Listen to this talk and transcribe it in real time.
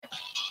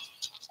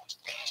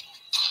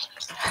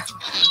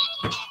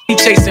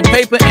Chasing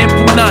paper and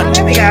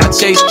punani. I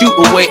chased you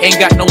away, ain't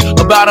got no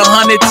about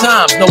 100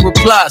 times, no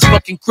replies,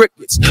 fucking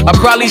crickets. I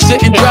probably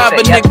shouldn't drive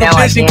a nigga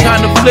vision,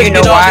 kinda flicked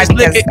it. All this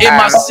liquor in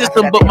my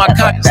system, but my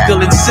conscience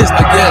still insists.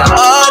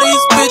 All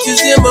these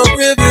bitches in my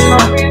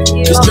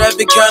review. This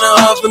traffic kinda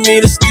hard for me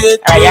to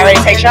skip. Alright, y'all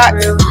ready to take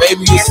shots?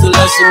 Baby, it's a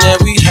lesson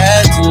that we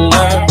had to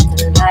learn.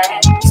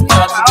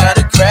 Sometimes you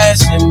gotta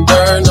crash and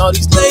burn all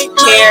these late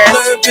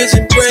night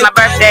vision breaks. It's my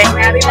birthday.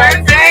 Happy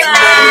birthday!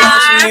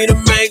 Me to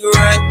make it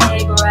right.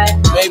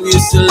 Maybe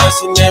it's a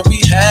lesson that we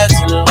had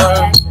to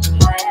learn.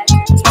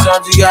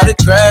 Sometimes you gotta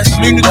crash.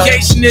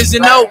 Communication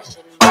isn't open,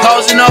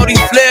 causing all these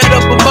flared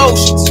up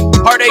emotions.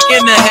 Heartache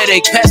and the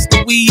headache, pass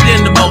the weed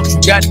in the motion.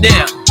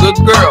 Goddamn, good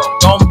girl,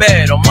 gone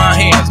bad on my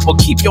hands. But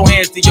keep your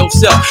hands to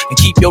yourself and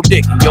keep your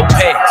dick in your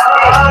pants.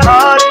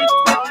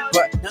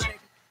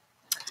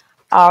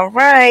 All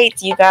right,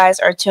 you guys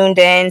are tuned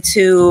in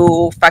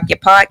to Fuck Your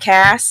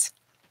Podcast.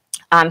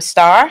 I'm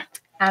Star.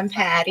 I'm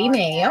Patty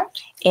Mayo.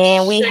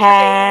 And we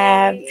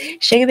have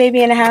Sugar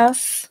Baby in the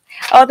house.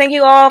 Oh, thank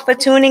you all for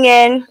tuning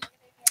in.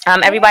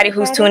 Everybody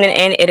who's tuning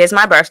in, it is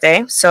my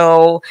birthday.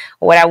 So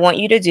what I want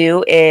you to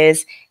do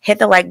is hit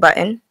the like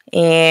button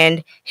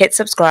and hit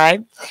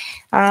subscribe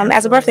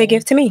as a birthday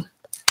gift to me.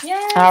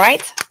 Yes. All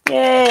right.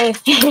 Yay.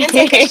 And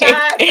take a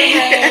shot.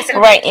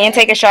 Right. And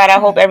take a shot. I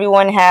hope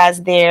everyone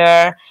has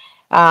their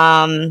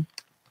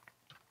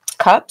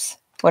cups,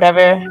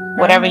 whatever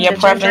your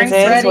preference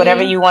is, ready.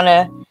 Whatever you want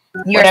to,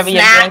 whatever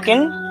you're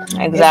drinking.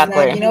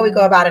 Exactly. You know, we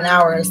go about an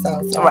hour or so.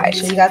 Right.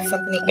 So you got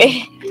something to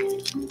eat.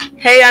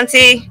 Hey,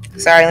 Auntie.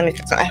 Sorry, let me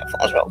fix my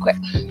headphones real quick.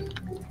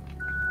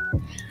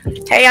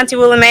 Hey, Auntie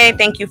Willa Mae.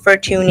 Thank you for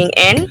tuning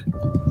in.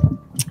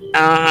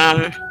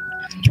 All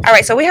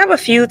right, so we have a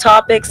few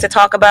topics to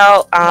talk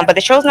about, but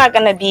the show's not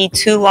going to be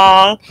too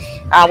long.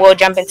 We'll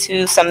jump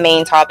into some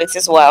main topics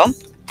as well.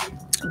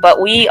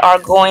 But we are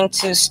going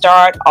to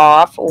start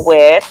off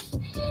with,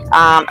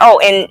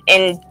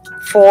 and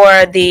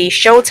for the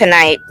show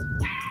tonight,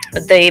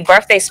 the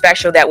birthday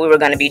special that we were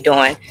going to be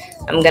doing,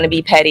 I'm going to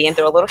be petty and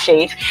throw a little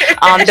shade.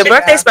 The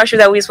birthday special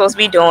that we were supposed to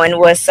be doing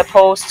was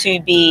supposed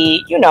to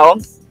be, you know,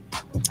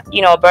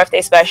 a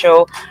birthday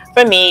special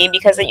for me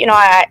because, you know,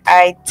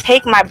 I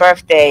take my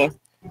birthday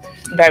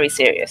very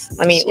serious.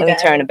 Let me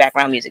turn the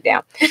background music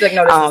down. She's like,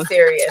 no, this is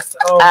serious.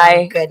 Oh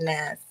my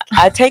goodness.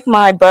 I take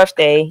my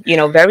birthday, you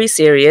know, very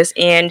serious,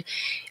 and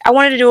I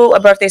wanted to do a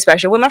birthday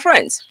special with my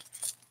friends.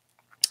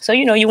 So,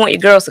 you know, you want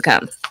your girls to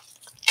come.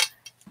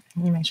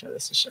 Let me make sure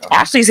this is showing.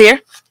 Ashley's here.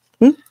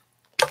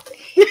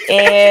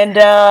 And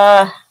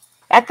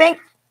I think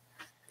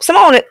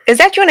Simone, is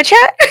that you in the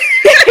chat?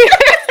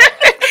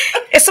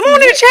 Is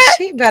Simone in the chat?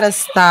 She better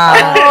stop.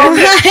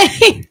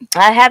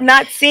 I have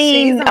not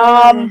seen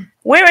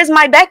where is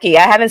my Becky?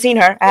 I haven't seen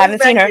her. But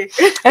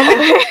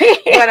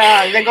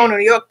they're going to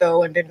New York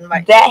though and didn't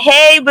like that.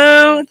 Hey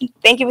boo.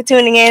 Thank you for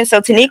tuning in.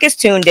 So Tanika's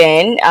tuned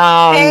in.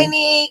 Hey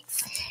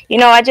Neeks. You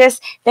know, I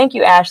just thank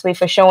you, Ashley,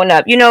 for showing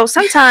up. You know,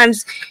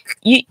 sometimes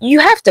you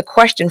have to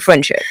question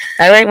friendship.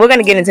 All right, we're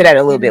gonna get into that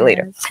a little bit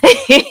later.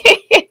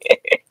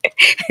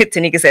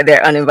 Tanika said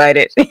they're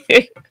uninvited.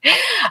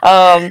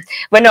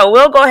 But no,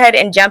 we'll go ahead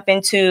and jump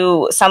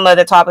into some of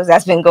the topics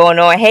that's been going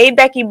on. Hey,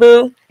 Becky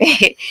Boo.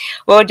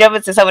 We'll jump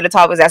into some of the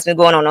topics that's been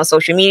going on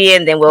social media,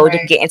 and then we'll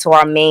just get into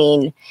our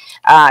main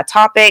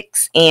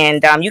topics.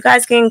 And you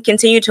guys can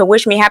continue to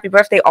wish me happy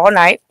birthday all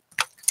night.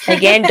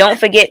 Again, don't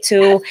forget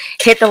to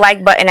hit the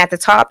like button at the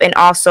top and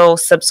also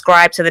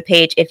subscribe to the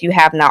page if you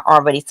have not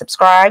already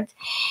subscribed.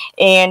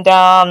 And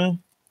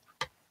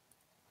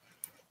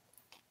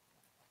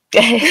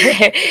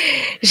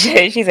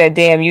she said,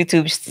 damn,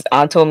 YouTube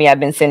told me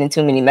I've been sending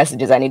too many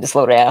messages. I need to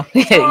slow down.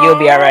 You'll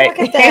be all right.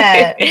 Look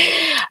at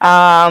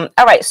that.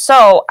 All right.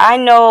 So I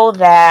know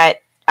that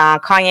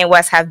Kanye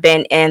West have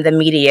been in the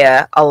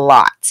media a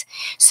lot.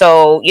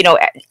 So, you know,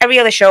 every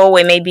other show,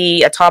 it may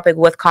be a topic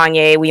with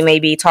Kanye. We may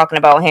be talking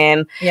about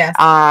him. Yes.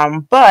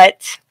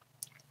 But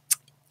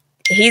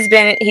he's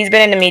been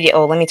in the media.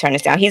 Oh, let me turn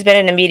this down. He's been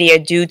in the media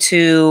due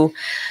to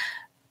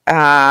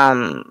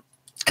coming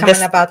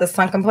about the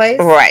sunken place.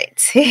 Right.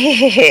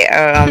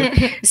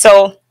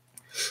 So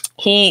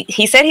he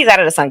said he's out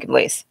of the sunken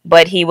place,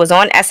 but he was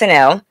on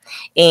SNL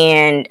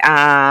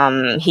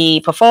and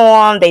he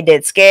performed. They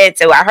did skits.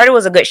 So I heard it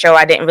was a good show.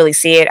 I didn't really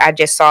see it. I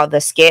just saw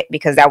the skit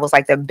because that was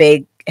like the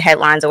big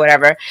headlines or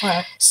whatever.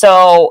 Right.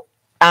 So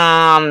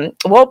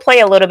we'll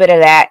play a little bit of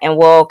that and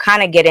we'll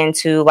kind of get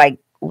into like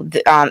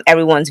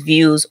everyone's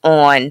views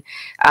on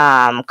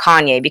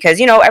Kanye because,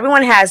 you know,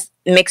 everyone has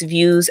mixed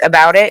views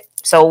about it.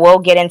 So we'll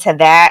get into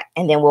that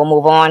and then we'll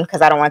move on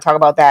because I don't want to talk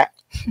about that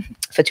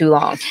for too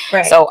long.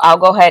 Right. So I'll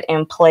go ahead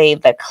and play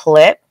the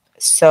clip.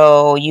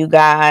 So you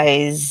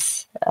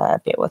guys,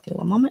 bear with me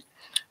one moment.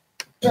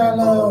 The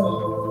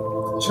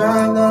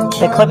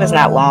clip is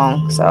not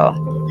long, so.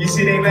 You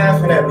see, they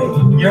laughing at me.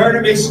 You heard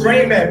them, they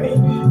scream at me.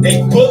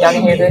 They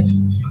bullied me.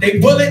 They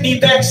bullied me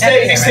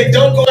backstage. They said,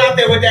 don't go out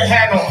there with that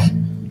hat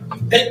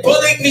on. They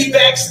bullied me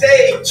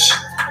backstage.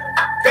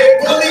 They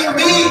bullied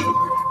me.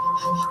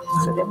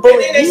 And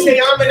then they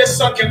say, I'm in a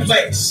sunken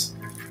place.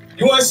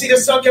 You want to see the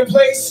sunken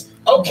place?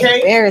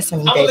 Okay. I'm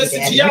going to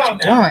listen to y'all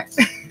now.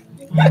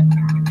 I'm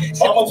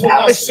going to put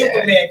my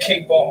Superman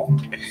cape on.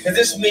 And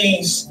this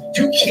means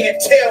you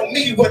can't tell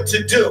me what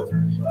to do.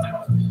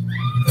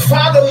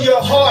 Follow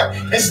your heart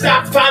and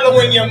stop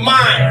following your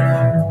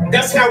mind.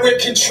 That's how we're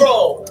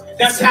controlled.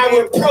 That's how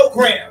we're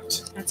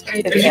programmed.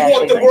 If you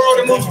want the world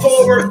to move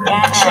forward,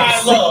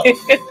 try love.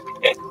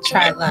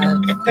 Try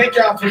love. Thank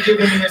y'all for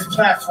giving me this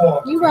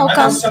platform. You're welcome.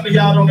 I know some of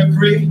y'all don't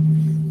agree,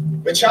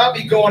 but y'all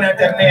be going at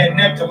that man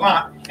neck to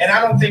mop, and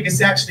I don't think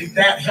it's actually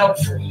that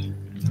helpful.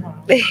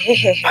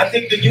 I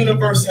think the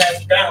universe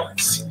has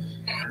balance.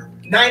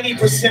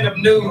 90% of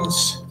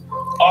news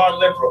are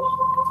liberal.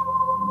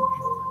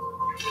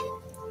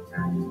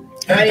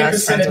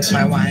 90% of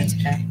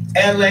TV,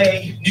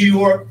 LA, New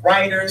York,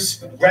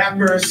 writers,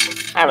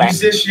 rappers,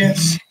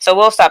 musicians. So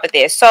we'll stop it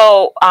there.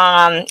 So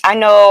I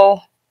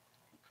know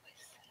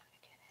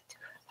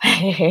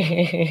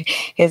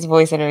his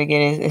voice in the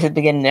beginning is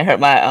beginning to hurt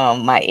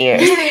my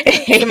ears.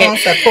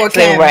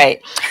 So, right.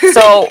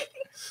 So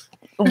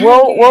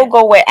we'll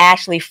go with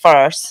Ashley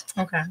first.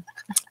 Okay.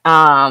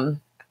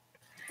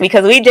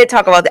 Because we did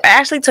talk about that.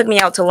 Ashley took me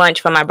out to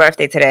lunch for my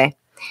birthday today.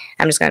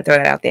 I'm just gonna throw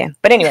that out there.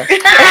 But anyway,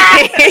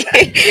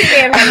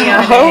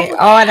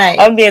 all night.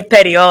 I'm being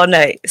petty all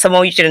night.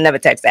 Someone, you should have never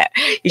texted that.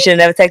 You should have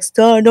never texted.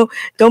 Oh no,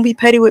 don't be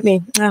petty with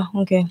me. Oh,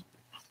 okay.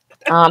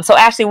 So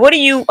Ashley,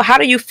 how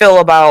do you feel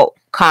about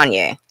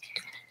Kanye?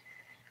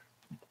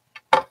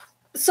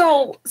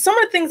 So some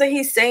of the things that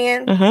he's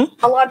saying,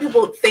 Mm-hmm. a lot of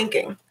people are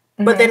thinking,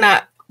 but they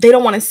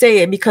don't want to say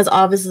it because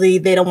obviously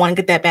they don't want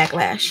to get that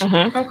backlash.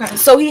 Mm-hmm. Okay.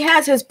 So he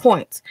has his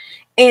points.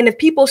 And if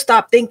people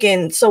stop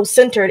thinking so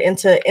centered in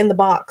the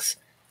box,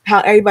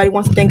 how everybody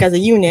wants to think as a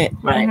unit,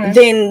 Right.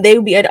 then they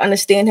would be able to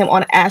understand him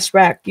on an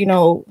abstract,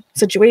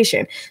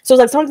 situation. So it's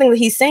like something that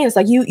he's saying. It's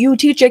like you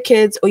teach your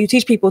kids or you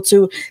teach people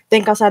to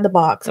think outside the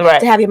box, Right.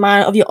 to have your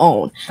mind of your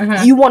own.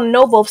 Mhm. You want to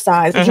know both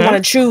sides, but you want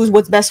to choose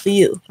what's best for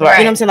you. Right.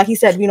 You know what I'm saying? Like he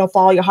said,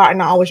 follow your heart and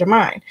not always your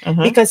mind.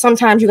 Mhm. Because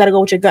sometimes you got to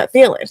go with your gut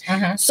feeling.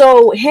 Mhm.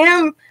 So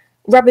him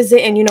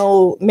representing,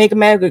 Make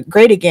America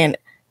Great Again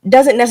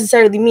doesn't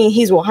necessarily mean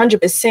he's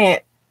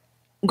 100%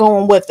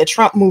 going with the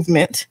Trump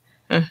movement.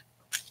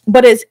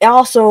 But it's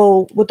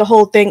also with the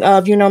whole thing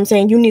of, you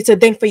need to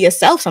think for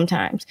yourself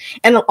sometimes.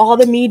 And all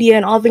the media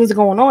and all the things are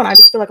going on. I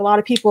just feel like a lot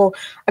of people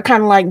are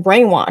kind of like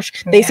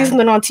brainwashed. They see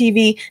something on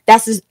TV,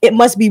 it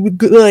must be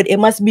good. It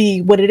must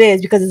be what it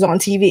is because it's on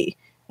TV.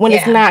 When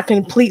it's not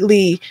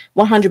completely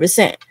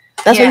 100%.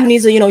 That's why you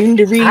need to, you need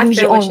to read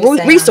your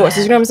own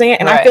resources. You know what I'm saying?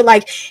 And I feel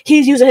like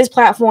he's using his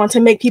platform to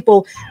make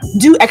people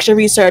do extra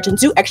research and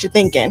do extra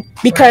thinking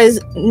because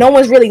no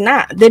one's really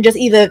not. They're just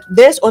either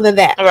this or they're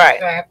that.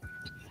 Right.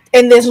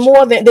 And there's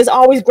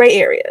always gray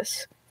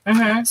areas.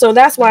 Mm-hmm. So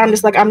that's why I'm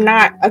just like, I'm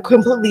not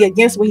completely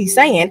against what he's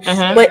saying,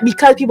 but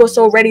because people are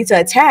so ready to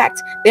attack,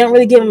 they don't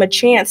really give him a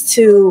chance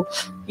to,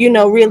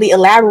 really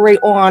elaborate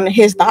on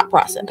his thought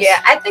process.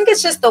 Yeah, I think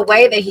it's just the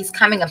way that he's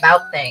coming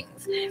about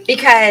things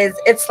because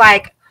it's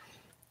like,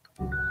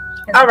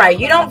 all right,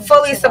 you don't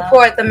fully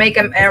support the Make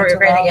America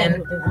Great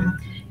Again.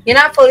 You're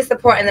not fully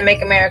supporting the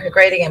Make America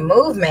Great Again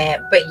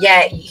movement, but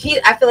yet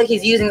I feel like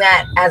he's using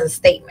that as a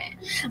statement.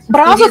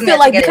 But I also feel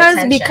like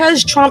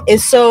because Trump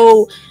is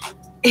so,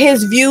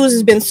 his views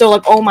has been so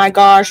like, oh my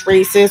gosh,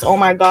 racist, oh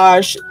my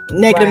gosh,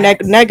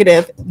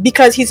 negative,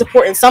 because he's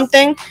supporting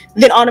something,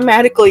 then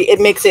automatically it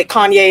makes it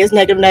Kanye is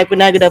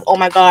negative, oh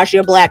my gosh,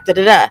 you're black,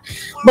 da-da-da.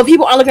 But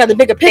people aren't looking at the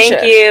bigger picture.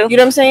 Thank you. You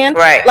know what I'm saying?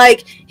 Right.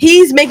 Like,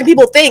 he's making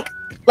people think,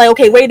 like,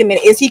 okay, wait a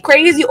minute, is he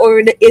crazy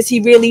or is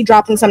he really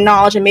dropping some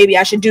knowledge and maybe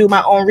I should do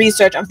my own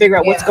research and figure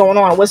out what's going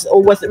on, what's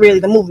really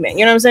the movement?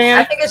 You know what I'm saying?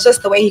 I think it's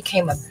just the way he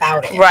came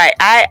about it. Right.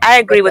 I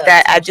agree with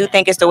that. I do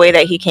think it's the way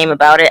that he came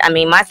about it. I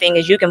mean, my thing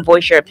is you can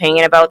voice your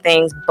opinion about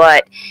things,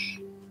 but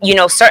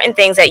certain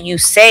things that you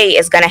say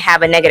is going to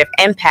have a negative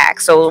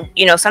impact. So,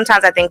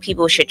 sometimes I think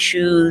people should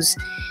choose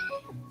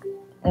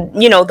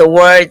the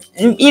words,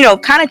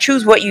 kind of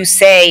choose what you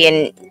say,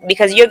 and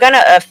because you're going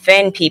to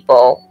offend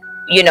people.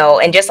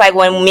 And just like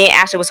when me and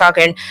Ashley was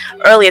talking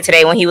earlier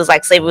today, when he was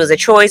like slavery was a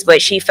choice,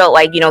 but she felt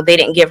like, they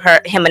didn't give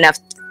him enough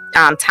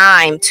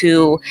time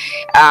to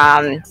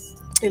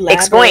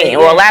explain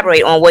or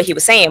elaborate on what he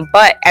was saying.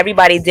 But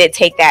everybody did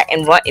take that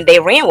and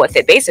they ran with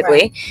it,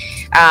 basically.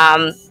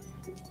 Right.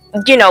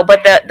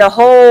 But the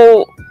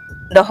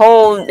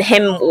whole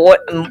him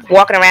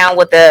walking around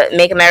with the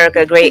Make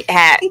America Great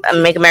hat,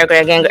 Make America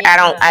Again.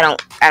 I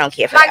don't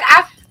care for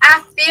that.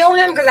 I feel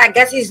him because I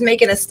guess he's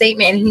making a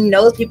statement and he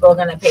knows people are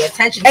going to pay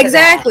attention to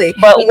exactly.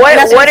 that. But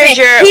what is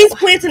he's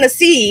planting a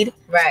seed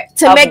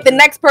to make the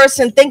next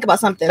person think about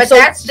something. But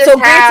that's just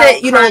how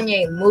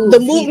Kanye moves. The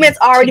movement's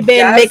already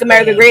been Make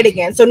America Great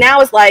Again. So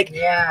now it's like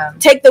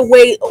take the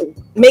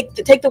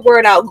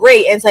word out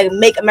great and say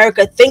Make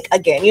America Think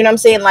Again. You know what I'm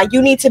saying? Like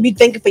you need to be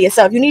thinking for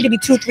yourself. You need to be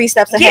 2-3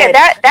 steps ahead.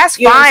 Yeah, that's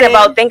fine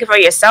about thinking for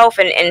yourself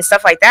and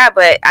stuff like that.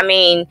 But I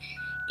mean,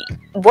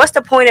 what's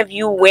the point of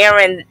you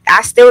wearing?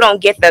 I still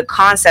don't get the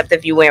concept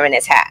of you wearing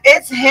this hat.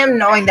 It's him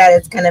knowing that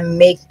it's gonna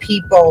make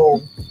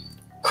people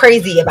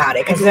crazy about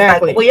it.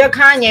 Exactly. Like, well, you're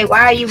Kanye.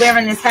 Why are you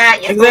wearing this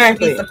hat? You're supposed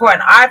to be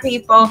supporting our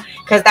people,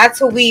 because that's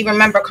who we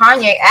remember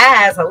Kanye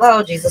as.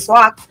 Hello, Jesus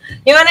walk.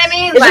 You know what I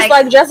mean? It's just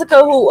like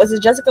Jessica, who was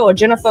it, Jessica or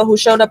Jennifer, who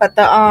showed up at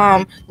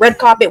the red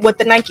carpet with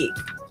the Nike.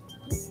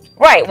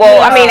 Right.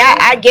 Well, I mean,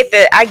 I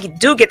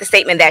do get the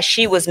statement that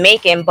she was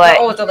making, but the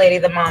older lady,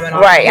 the mom, and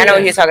all. Right. I know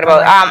what you're talking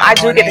about. I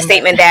do get the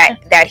statement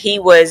that he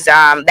was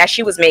that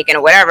she was making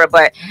or whatever.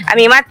 But I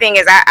mean, my thing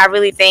is, I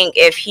really think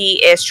if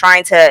he is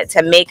trying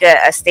to make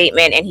a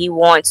statement and he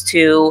wants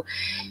to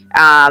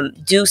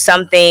do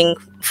something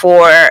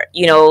for,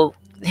 you know,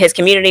 his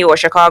community or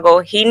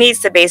Chicago, he needs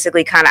to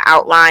basically kind of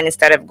outline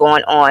instead of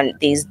going on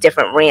these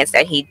different rants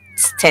that he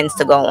tends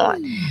to go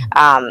on.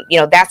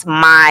 You know, that's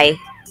my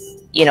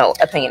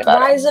opinion about it.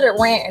 Why is it a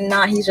rant and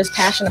not he's just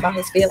passionate about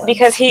his feelings?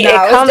 Because it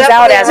comes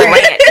out as a rant.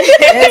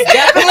 It's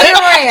definitely a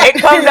rant.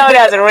 It comes out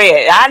as a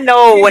rant. I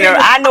know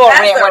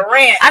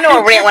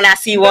a rant when I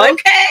see one.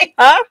 Okay.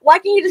 Huh? Why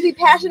can't he just be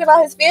passionate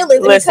about his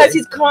feelings? Listen. Because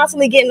he's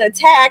constantly getting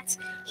attacked,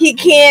 he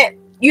can't.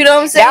 You know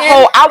what I'm saying? That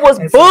whole I was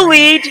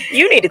bullied.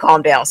 You need to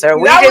calm down, sir.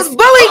 I was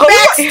bullied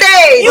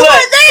backstage. You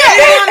were there.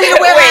 You want me to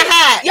wear my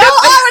hat? Y'all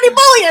already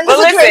bullying.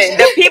 But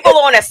listen, the people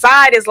on the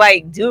side is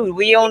like, dude,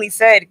 we only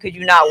said, could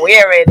you not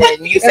wear it?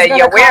 And you said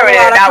you're wearing it,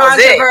 and that was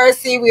it.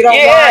 Controversy. We don't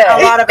want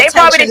a lot of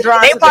attention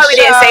drawn to the show. They probably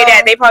didn't say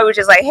that. They probably were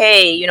just like,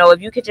 hey, you know, if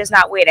you could just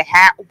not wear the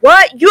hat.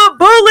 What? You're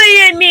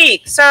bullying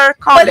me, sir.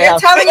 Calm down.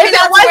 Telling me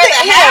not to wear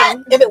the hat.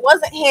 If it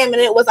wasn't him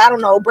and it was, I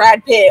don't know,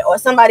 Brad Pitt or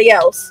somebody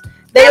else.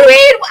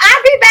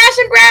 I'd be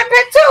bashing Brad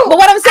Pitt too. But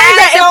what I'm saying is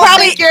that it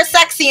probably think you're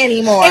sexy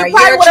anymore. It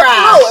probably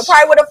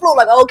would have flew.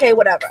 Like, okay,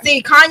 whatever.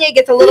 See, Kanye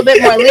gets a little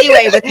bit more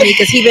leeway with me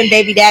because he's been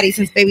baby daddy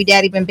since baby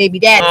daddy been baby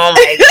daddy. Oh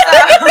my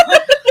god.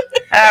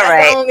 All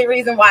right. That's the only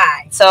reason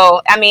why. So,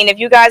 I mean, if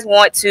you guys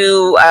want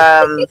to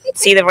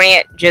see the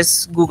rant,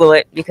 just Google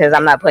it because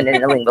I'm not putting it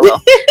in the link below.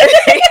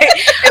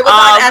 It was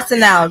on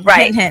SNL,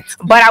 right? Hints.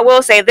 But I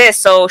will say this: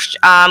 so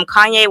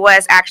Kanye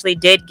West actually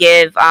did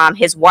give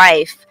his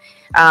wife.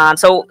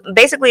 So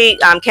basically,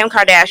 Kim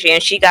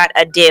Kardashian, she got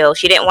a deal.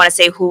 She didn't want to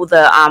say who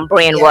the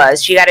brand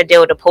was. She got a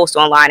deal to post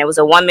online. It was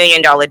a $1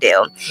 million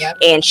deal. Yep.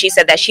 And she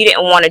said that she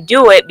didn't want to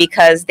do it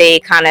because they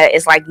kind of,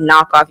 it's like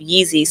knockoff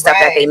Yeezy stuff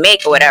that they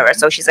make or whatever.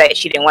 So she said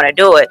she didn't want to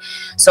do it.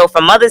 So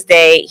for Mother's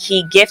Day,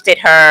 he gifted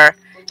her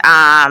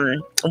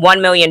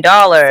 $1 million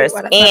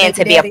and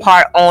to be a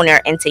part owner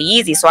into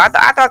Yeezy. So I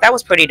thought that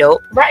was pretty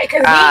dope. Right,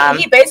 because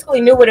he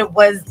basically knew what it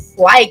was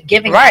like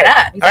giving it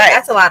up. He's like,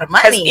 that's a lot of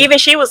money. Even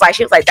she was like,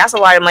 that's a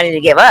lot of money to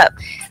give up.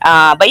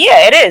 But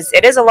yeah,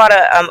 it is a lot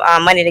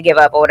of money to give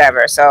up or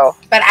whatever. So,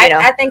 but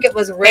I think it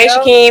was real. Hey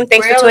Shakeem,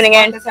 thanks for tuning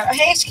in.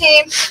 Hey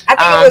Shakeem, I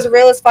think it was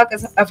real as fuck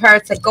of her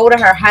to go to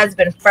her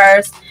husband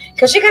first,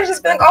 because she could have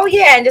just been like, oh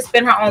yeah, and just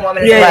been her own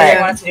woman and do what she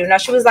wanted to do. No,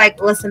 she was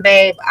like, listen,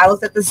 babe, I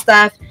looked at this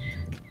stuff.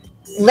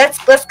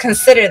 Let's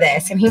consider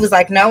this. And he was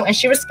like, no, and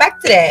she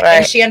respected it.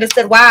 And she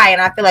understood why.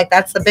 And I feel like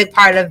that's a big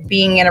part of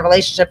being in a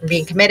relationship and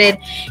being committed.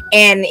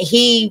 And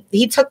he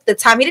took the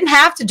time. He didn't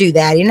have to do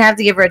that. He didn't have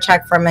to give her a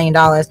check for $1 million.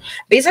 But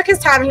he took his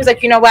time. He was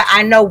like, you know what?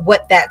 I know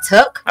what that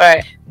took.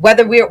 Right.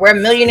 Whether we're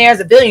millionaires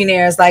or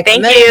billionaires, like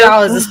 $1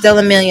 million is still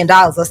 $1 million.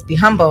 Let's be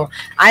humble.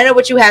 I know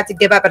what you had to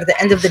give up. But at the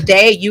end of the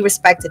day, you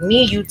respected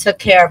me. You took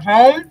care of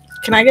home.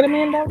 Can I get $1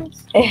 million?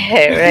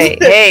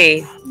 Right.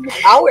 Hey.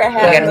 I'll wear a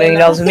hat. You got $1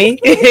 million with me?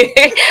 Yeah,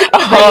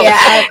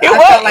 I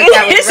felt like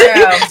that was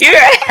real.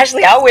 You're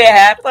Ashley. I'll wear a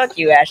hat. Fuck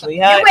you, Ashley.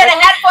 Huh? You wear a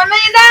hat for $1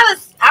 million.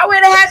 I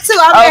wear the hat too.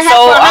 I'll wear a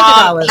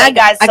hat for $100. Hey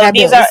guys, so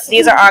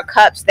these are our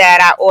cups that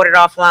I ordered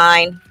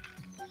offline.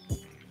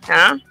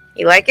 Huh?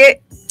 You like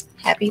it?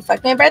 Happy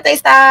fucking birthday,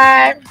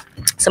 Star.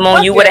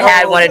 Simone, you would have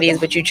had one of these,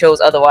 but you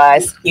chose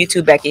otherwise. You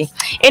too, Becky.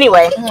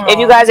 Anyway, if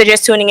you guys are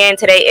just tuning in,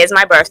 today is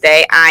my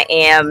birthday.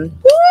 I'm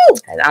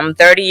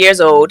 30 years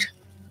old.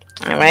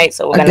 All right,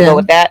 so we're gonna go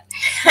with that,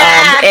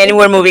 and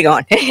we're moving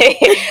on.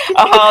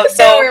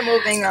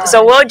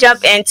 So we'll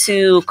jump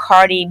into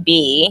Cardi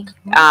B.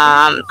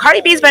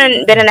 Cardi B's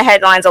been in the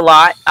headlines a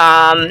lot.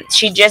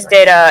 She just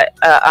did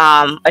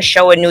a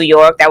show in New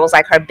York that was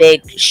like her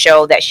big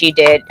show that she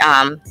did.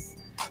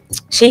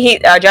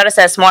 Jonah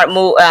said smart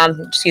move.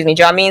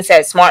 Jamin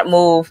said smart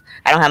move.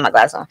 I don't have my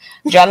glasses on.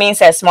 Jamin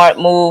said smart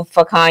move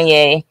for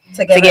Kanye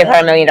to give her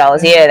 $1 million.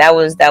 Yeah, that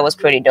was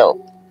pretty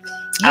dope.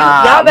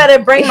 Y'all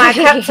better bring my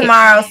cup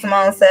tomorrow,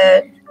 Simone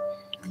said.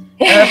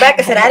 And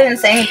Rebecca said, I didn't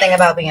say anything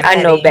about being petty.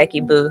 I know,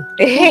 Becky Boo.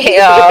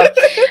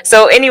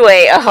 So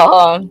anyway,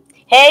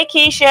 hey,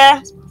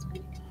 Keisha.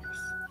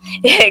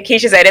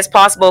 Keisha said, it's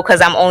possible because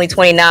I'm only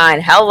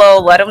 29. Hello,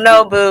 let them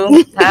know,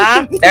 boo.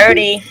 Huh?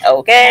 30.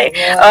 Okay.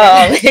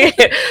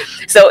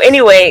 So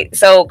anyway,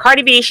 so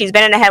Cardi B, she's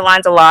been in the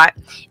headlines a lot.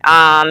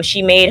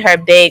 She made her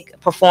big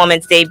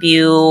performance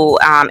debut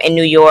in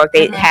New York.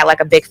 They had like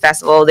a big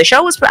festival. The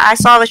show was. I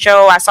saw the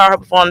show. I saw her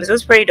performance. It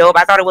was pretty dope.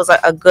 I thought it was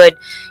a good,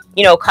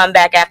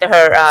 comeback after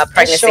her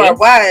pregnancy. It sure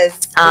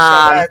was.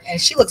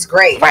 And she looks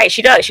great. Right,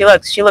 she does. She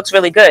looks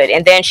really good.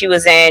 And then she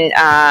was in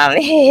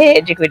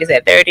Jaquita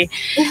said 30.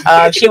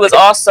 She was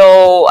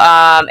also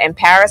in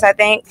Paris, I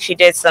think. She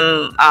did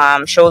some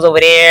shows over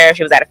there.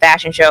 She was at a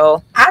fashion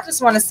show. I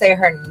just want to say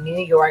her New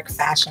York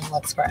fashion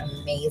looks were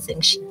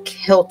amazing. She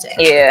killed it.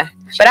 Yeah.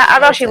 But I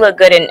thought she looked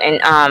good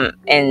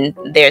in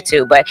there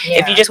too. But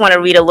if you just want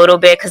to read a little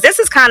bit, because this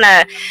is kind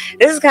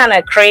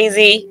of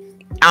crazy.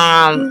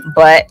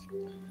 But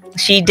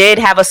she did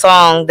have a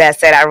song that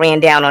said I ran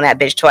down on that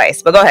bitch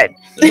twice. But go ahead.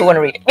 You want to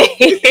read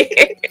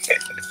it?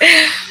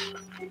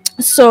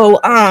 So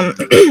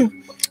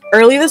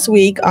early this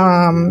week,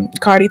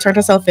 Cardi turned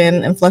herself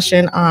in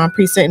Flushing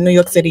precinct in New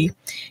York City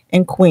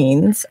in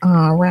Queens.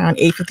 Around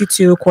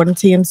 8:52, according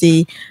to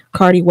TMZ,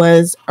 Cardi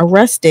was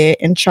arrested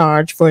and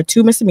charged for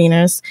 2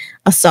 misdemeanors,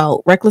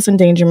 assault, reckless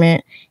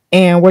endangerment,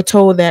 and we're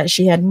told that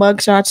she had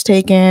mugshots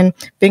taken,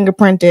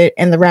 fingerprinted,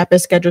 and the rap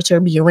is scheduled to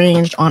be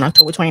arranged on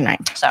October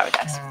 29th. Sorry,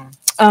 guys.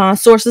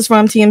 Sources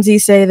from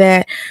TMZ say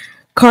that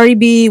Cardi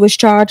B was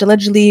charged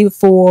allegedly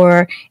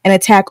for an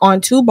attack on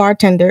 2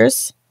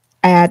 bartenders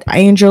at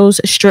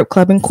Angel's Strip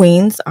Club in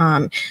Queens.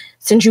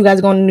 Since you guys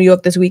are going to New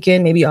York this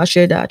weekend, maybe y'all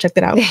should check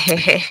that out.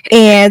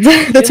 And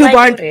the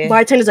 2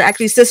 bartenders are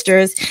actually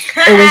sisters.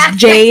 It was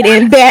Jade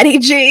and Batty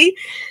G.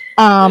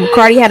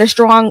 Cardi had a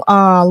strong,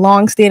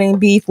 long-standing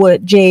beef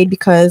with Jade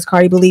because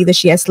Cardi believed that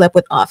she had slept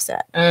with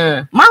Offset.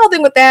 My whole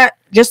thing with that,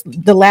 just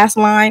the last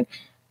line,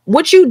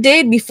 what you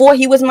did before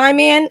he was my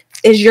man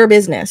is your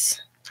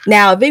business.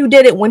 Now, if you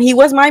did it when he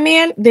was my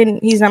man, then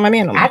he's not my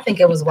man no more. I think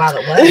it was while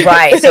it was.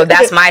 Right. So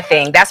that's my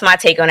thing. That's my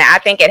take on it. I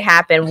think it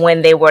happened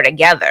when they were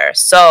together.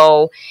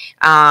 So,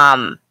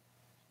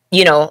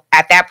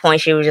 at that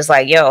point, she was just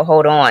like, yo,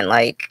 hold on.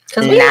 Like,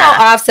 because we know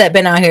Offset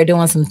been out here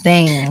doing some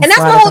things. And that's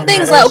my whole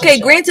thing. Is like, okay,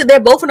 granted, they're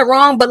both in the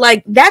wrong, but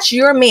like, that's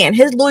your man.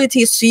 His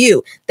loyalty is to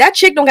you. That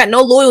chick don't got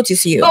no loyalty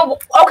to you.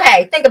 But,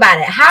 okay, think about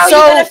it. How are you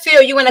going to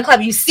feel you in the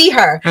club? You see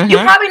her.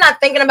 You're probably not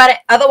thinking about it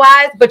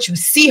otherwise, but you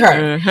see her.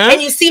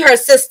 And you see her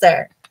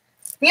sister.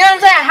 You know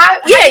what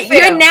I'm saying? How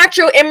your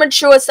natural,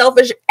 immature,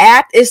 selfish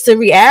act is to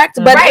react.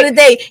 But at the end of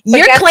the day,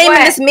 you're claiming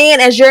this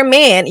man as your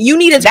man. You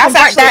need to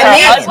confront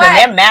that man.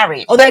 They're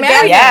married. Oh, they're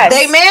married? Yes.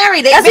 They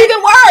married. That's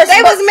even worse.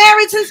 They was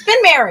married since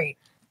been married.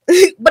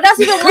 But that's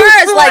even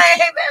worse. Like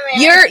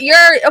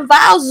your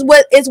vows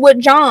is with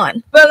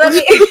John. But let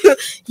me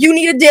you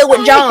need to deal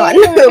with John.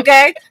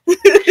 Okay?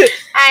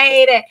 I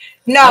hate it.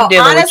 No, I'm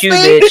dealing honestly,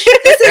 with you,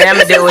 bitch. And I'm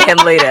gonna deal with him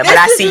later. But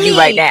I see you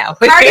right now.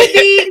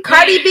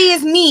 Cardi B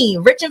is me.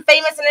 Rich and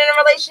famous and in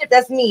a relationship.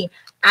 That's me.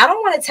 I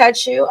don't want to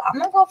touch you. I'm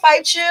not gonna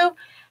fight you.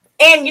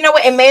 And you know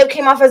what? It may have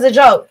came off as a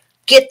joke.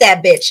 Get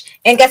that bitch.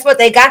 And guess what?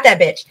 They got that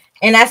bitch.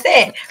 And that's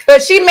it.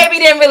 But she maybe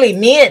didn't really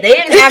mean it. They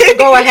didn't have to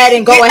go ahead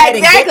and ahead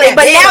and get that.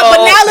 But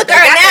now look at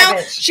her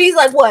now. She's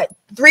like what?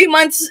 3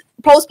 months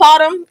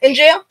postpartum in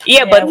jail.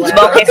 Yeah, but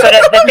okay. So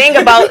the thing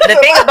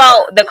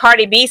about the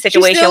Cardi B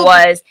situation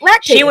was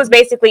she was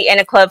basically in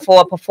a club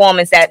for a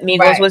performance that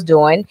Migos was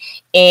doing,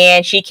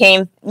 and she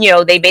came.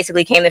 They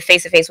basically came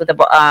face to face with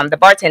the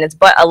bartenders.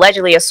 But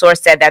allegedly, a source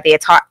said that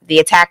the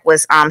attack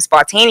was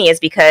spontaneous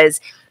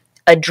because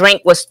a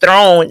drink was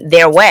thrown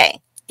their way.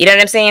 You know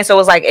what I'm saying? So it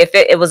was like if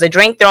it was a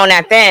drink thrown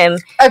at them.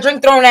 A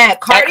drink thrown at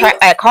Cardi?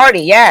 At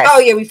Cardi, yes. Oh,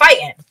 yeah, we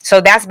fighting. So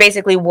that's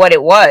basically what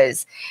it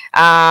was.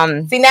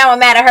 See, now I'm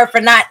mad at her for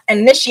not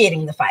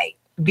initiating the fight.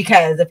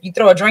 Because if you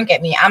throw a drink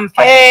at me, I'm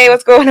fighting. Hey,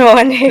 what's going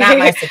on? Not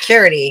my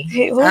security.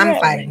 I'm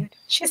fighting.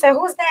 She said,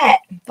 who's that?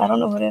 I don't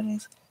know who that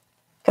is.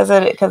 Because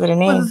of the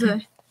name. What is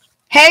it?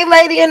 Hey,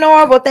 Lady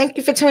Honora. Well, thank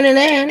you for tuning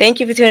in. Thank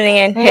you for tuning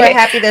in. We're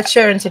happy that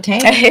you're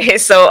entertained.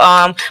 So,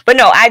 but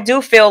no, I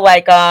do feel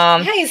like,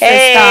 hey,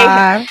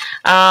 sister.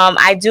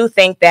 I do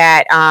think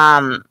that,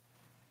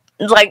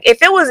 like,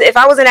 if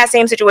I was in that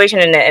same situation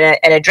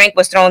and a drink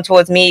was thrown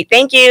towards me,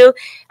 thank you.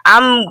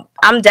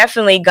 I'm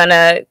definitely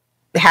gonna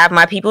have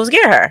my peoples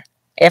get her.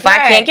 If I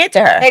can't get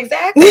to her.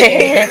 Exactly.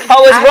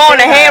 Oh, it's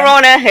Rona. Hey,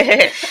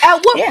 Rona. At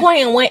what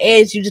point and what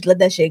age you just let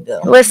that shit go?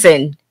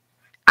 Listen,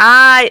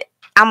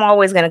 I'm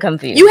always gonna come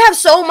for you. You have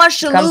so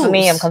much to lose. Come for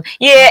me. I'm coming.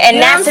 Yeah, and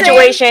that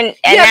situation,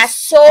 and that's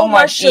so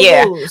much to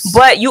lose.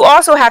 But you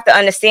also have to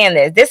understand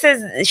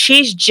this.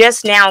 She's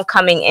just now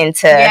coming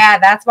into. Yeah,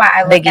 that's why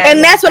I look at it.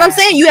 And that's what I'm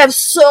saying. You have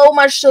so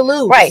much to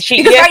lose, right?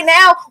 Because right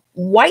now,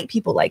 white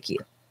people like you.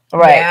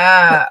 Right.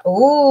 Yeah.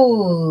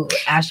 Ooh.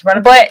 Ash brought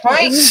up a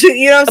point.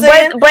 You know what I'm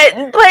saying?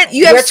 But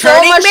you have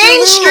so much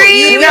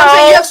mainstream. You know what I'm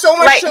saying? You have so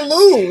much to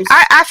lose.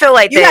 I feel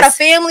like you got a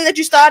family that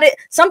you started.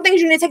 Some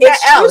things you need to take that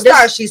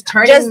out. She's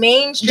turning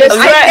mainstream.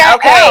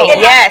 Okay.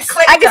 Yes.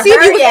 I can see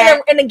if you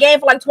was in the game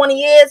for like 20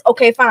 years.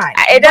 Okay, fine.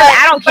 It doesn't.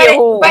 I don't care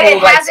who. But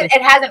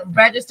it hasn't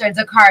registered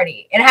to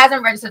Cardi. It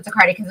hasn't registered to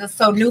Cardi because it's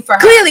so new for her.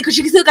 Clearly, because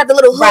she still got the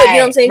little hood. You know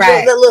what I'm saying?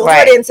 The little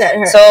hood inside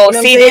her. So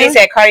C Diddy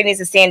said Cardi needs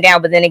to stand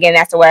down, but then again,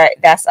 that's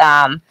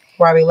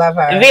why we love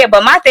her. Yeah,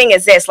 but my thing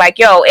is this, like,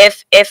 yo,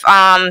 if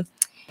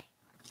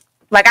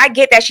like, I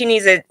get that she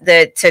needs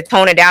to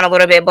tone it down a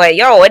little bit, but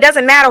yo, it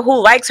doesn't matter who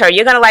likes her.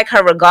 You're gonna like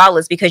her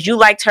regardless, because you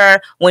liked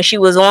her when she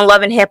was on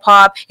Love and Hip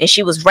Hop and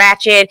she was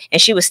ratchet and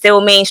she was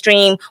still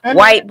mainstream,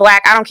 white,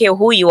 black. I don't care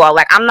who you are.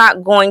 Like, I'm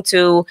not going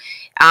to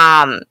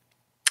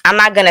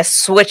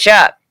switch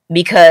up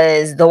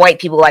because the white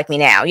people like me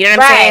now. You know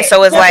what I'm saying?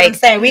 So it's like, I'm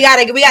saying. We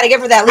gotta give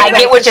her that. I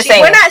get what you're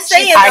saying. We're not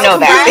saying I know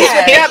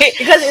that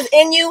because it's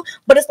in you,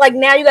 but it's like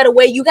now you gotta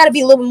weigh. You gotta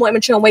be a little bit more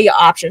immature and weigh your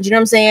options. You know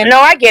what I'm saying? No,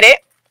 I get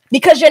it.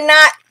 Because you're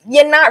not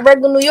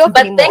regular New York.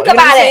 But anymore, think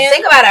about it.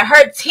 Think about it.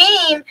 Her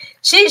team,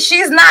 she's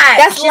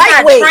not. She's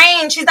not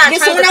trained. She's not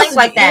trained to think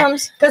like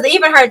that. Because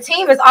even her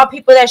team is all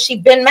people that she's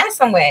been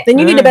messing with. Then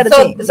you need a better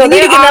team. So you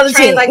need to get another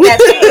team like that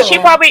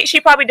too. She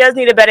probably does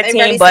need a better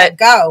team. But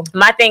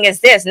my thing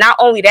is this. Not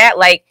only that,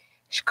 like,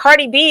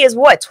 Cardi B is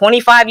what,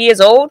 25 years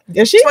old?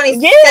 Is she?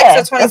 26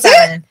 or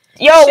 27.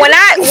 Yo,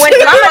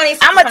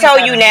 I'm gonna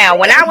tell you now.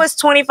 When I was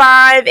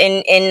 25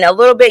 and a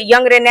little bit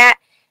younger than that.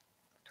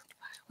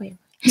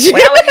 Was you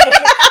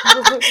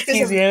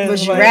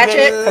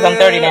ratchet? Because I'm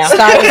 30 now.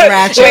 Star was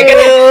ratchet.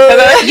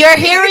 You're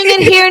hearing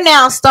it here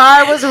now.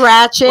 Star was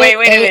ratchet.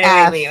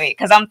 Wait.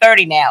 Because I'm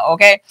 30 now.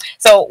 Okay.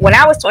 So when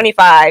I was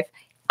 25,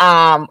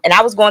 and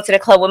I was going to the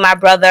club with my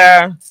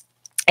brother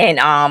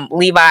and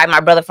Levi, my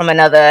brother from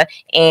another,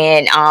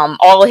 and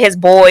all of his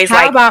boys.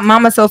 How about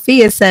Mama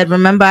Sophia said,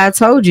 "Remember I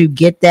told you,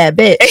 get that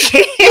bitch."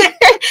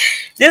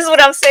 This is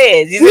what I'm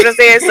saying. You see what I'm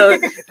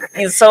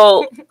saying?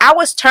 So I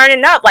was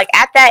turning up. Like,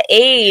 at that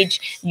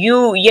age,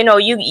 you know,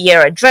 your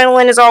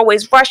adrenaline is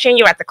always rushing.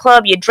 You're at the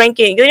club, you're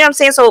drinking. You know what I'm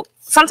saying? So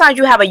sometimes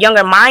you have a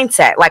younger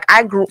mindset. Like,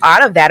 I grew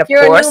out of that, of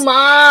course. You're a new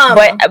mom.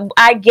 But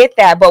I get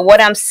that. But what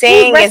I'm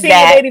saying is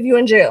that baby if you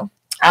in jail.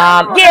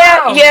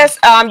 Yes.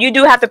 You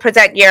do have to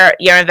protect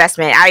your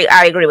investment.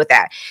 I agree with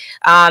that.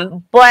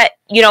 But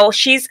you know,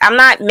 I'm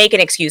not making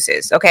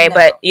excuses. Okay. No.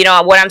 But you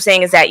know, what I'm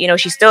saying is that, you know,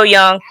 she's still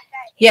young.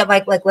 Yeah,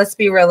 like let's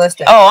be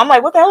realistic. Oh, I'm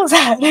like, what the hell is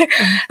that?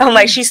 I'm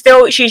like, she's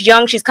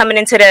young. She's coming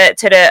into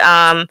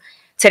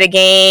the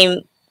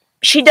game.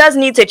 She does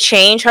need to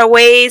change her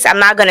ways. I'm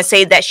not gonna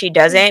say that she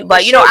doesn't,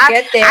 but you know,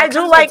 I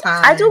do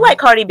like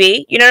Cardi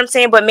B. You know what I'm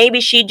saying? But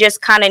maybe she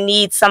just kind of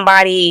needs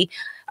somebody,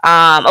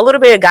 a little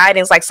bit of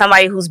guidance, like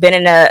somebody who's been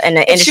in the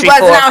industry for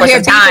some time. She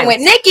wasn't out here beefing with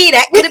Nicki.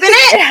 That could have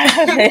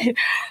been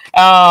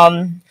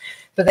it.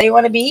 But they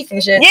want to beef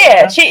and shit.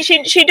 Yeah,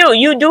 she do.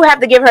 You do have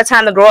to give her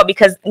time to grow up,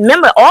 because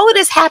remember, all of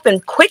this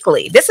happened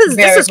quickly. This is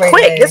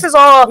quick. This is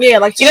all, like, you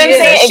know what I'm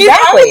saying? She's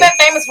only been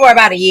famous for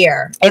about a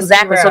year.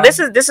 Exactly. So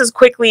this is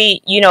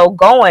quickly, you know,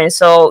 going.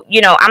 So,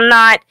 you know, I'm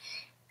not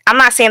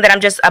saying that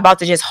I'm just about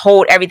to just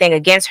hold everything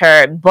against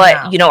her,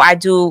 but you know, I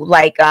do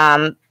like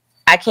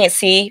I can't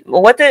see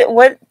what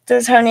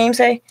does her name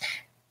say?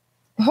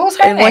 Who's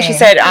her name? When she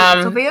said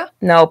Sophia?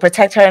 No,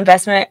 protect her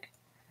investment.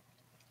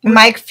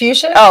 Mike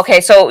Fuchsia. Oh,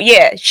 okay, so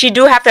yeah, she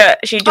do have to.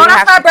 That's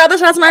my brother.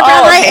 That's my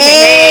brother.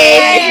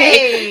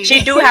 Hey.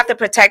 She do have to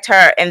protect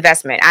her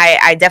investment.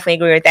 I definitely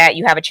agree with that.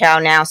 You have a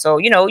child now, so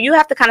you know you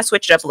have to kind of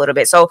switch it up a little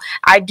bit. So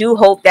I do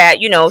hope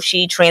that, you know,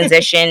 she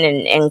transition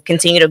and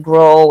continue to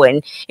grow,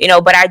 and you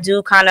know, but I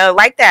do kind of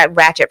like that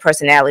ratchet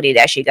personality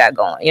that she got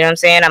going. You know what I'm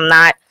saying? I'm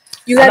not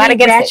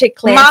ratchet.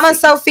 Mama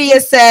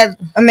Sophia said,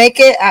 "Make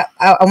it."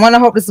 I want to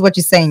hope this is what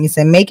you're saying. You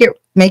said, "Make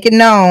it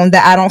known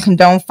that I don't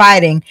condone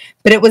fighting,"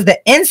 but it was the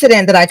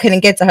incident that I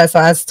couldn't get to her, so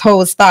I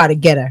told Star to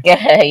get her.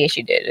 Yeah, yes,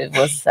 you did. It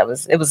was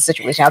a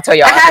situation. I'll tell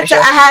you. I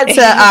had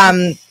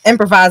to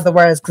improvise the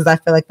words because I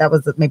feel like that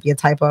was maybe a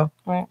typo.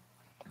 Right.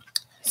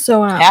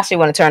 So I actually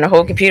want to turn the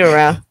whole computer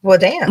around. Well,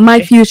 damn.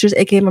 Mike Futures,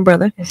 aka my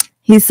brother,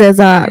 he says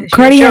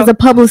Cardi has a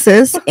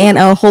publicist and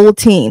a whole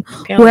team.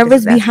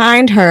 Whoever's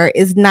behind her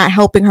is not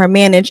helping her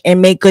manage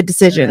and make good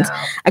decisions. No.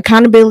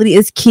 Accountability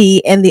is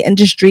key in the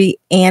industry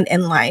and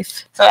in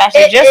life. So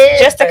actually,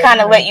 just to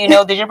kind of let you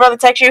know, did your brother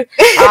text you?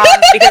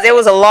 Because there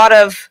was a lot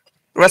of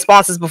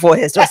responses before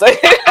his. You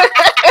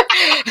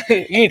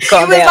need to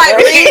calm down. He was like,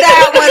 read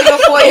that one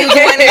before you do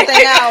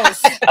anything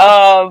else.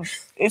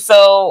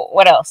 So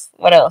what else?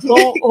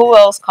 Who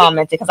else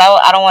commented? Because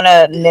I don't want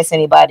to miss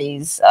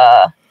anybody's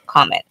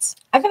comments.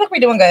 I feel like we're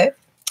doing good.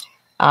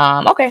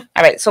 Okay.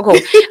 All right. So cool.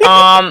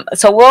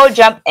 So we'll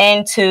jump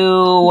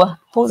into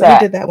who's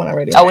that? We did that one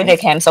already. Oh, we did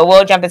him. So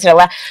we'll jump into the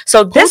last.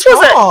 So this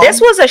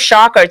was a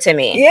shocker to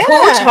me. Yeah.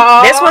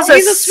 This was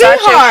such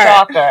a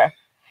shocker.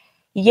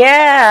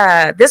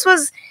 Yeah. This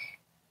was.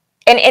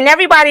 And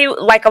everybody,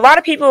 like a lot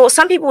of people,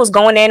 some people was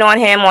going in on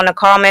him on the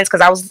comments,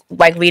 because I was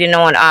like reading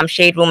on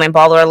Shade Room and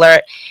Baller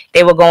Alert.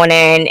 They were going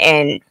in,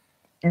 and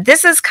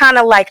this is kind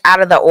of like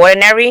out of the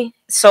ordinary.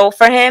 So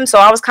for him, so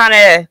I was kind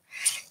of,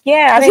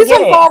 he's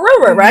from Fall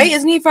River, right?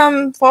 Isn't he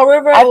from Fall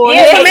River? He's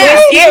from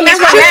Mass.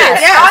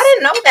 I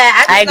didn't know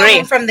that. I agree. Know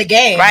him from the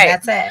game. Right.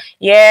 That's it.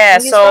 Yeah.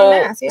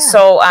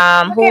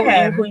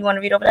 Who you want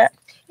to read over that?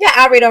 Yeah,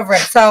 I'll read over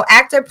it. So,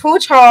 actor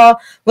Pooch Hall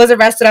was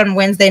arrested on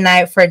Wednesday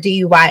night for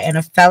DUI and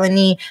a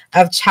felony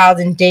of child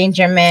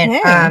endangerment.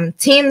 Yeah.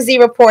 TMZ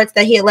reports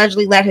that he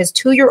allegedly let his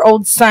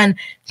 2-year-old son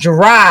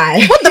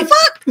drive. What the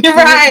fuck?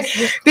 Right,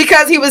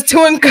 because he was too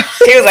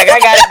He was like, I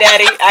got it,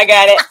 Daddy. I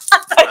got it.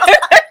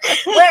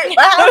 Wait,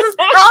 how's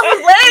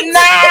his legs?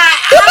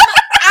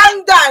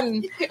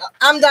 Nah,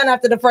 I'm done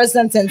after the first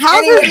sentence.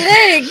 How's his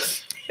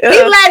legs? He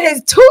let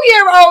his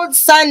 2-year-old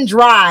son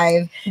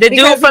drive. The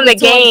dude from the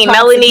game,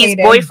 Melanie's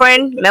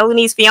boyfriend,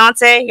 Melanie's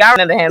fiance. Y'all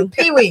remember him?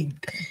 Pee-wee.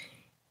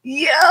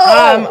 Yo.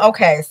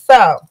 Okay,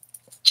 so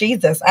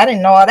Jesus, I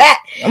didn't know all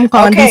that. I'm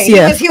calling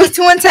DCF. He was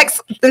too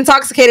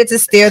intoxicated to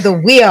steer the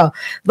wheel.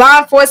 Law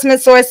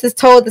enforcement sources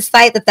told the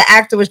site that the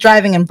actor was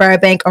driving in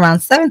Burbank around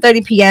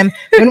 7:30 p.m.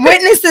 when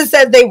witnesses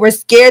said they were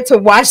scared to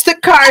watch the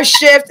car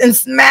shift and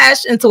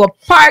smash into a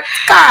parked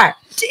car.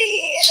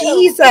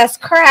 Jesus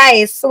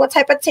Christ. So what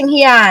type of thing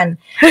he on?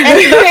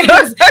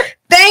 Anyways,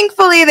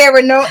 thankfully, there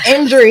were no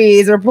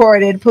injuries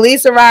reported.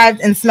 Police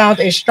arrived and smelled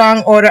a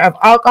strong odor of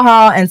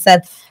alcohol and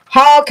said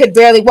Hall could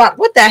barely walk.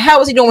 What the hell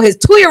was he doing with his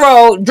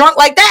 2-year-old drunk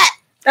like that?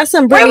 That's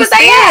some Where Britney was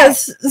that at?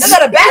 Spears. Is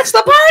that a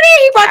bachelor party?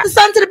 He brought the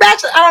son to the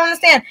bachelor. I don't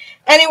understand.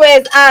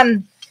 Anyways,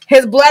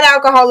 his blood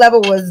alcohol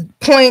level was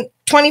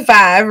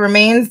 0.25.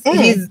 Remains.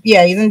 He's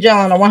in jail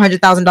on a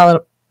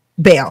 $100,000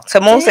 bail.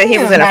 Simone said he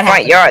was in a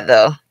front yard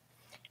though.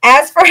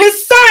 As for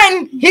his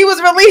son, he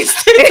was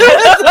released. The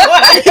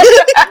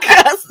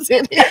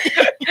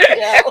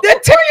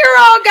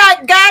 2-year-old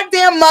got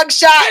goddamn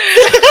mugshots.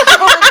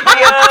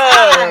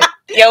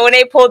 Yo, when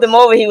they pulled him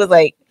over, he was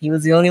like, he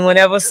was the only one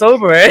ever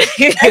sober. That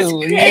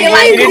was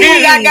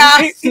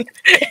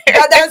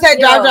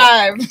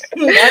drive.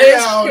 That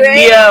is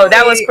crazy. Yo,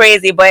 that was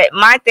crazy. But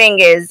my thing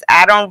is,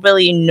 I don't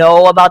really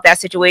know about that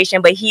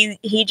situation, but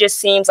he just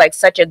seems like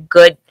such a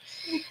good.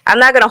 I'm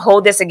not gonna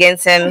hold this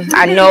against him.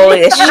 I know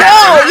it's no.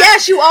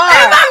 Yes, you are.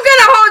 If I'm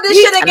gonna hold this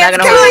shit against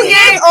him, you're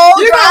gonna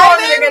hold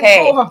it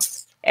against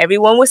him.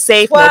 Everyone was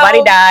safe.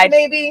 Nobody died.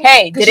 Maybe.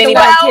 Hey, did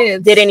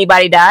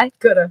anybody die?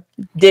 Coulda.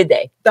 Did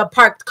they? The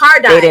parked car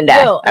died. They didn't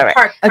die. No, all right.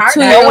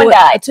 No one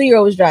died. A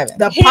 2-year-old was driving.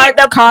 The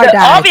car died.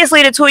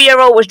 Obviously, the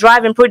 2-year-old was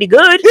driving pretty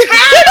good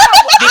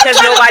because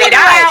nobody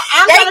died.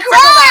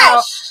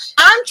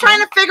 I'm trying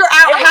to figure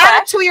out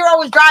how the 2-year-old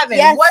was driving.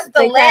 Yes,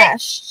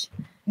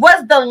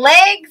 Was the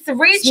legs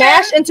reaching?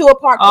 Smashed into a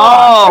parked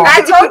car. Oh.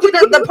 I told you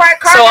the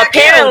parked car. So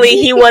apparently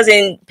he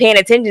wasn't paying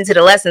attention to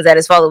the lessons that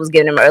his father was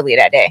giving him earlier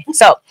that day.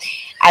 So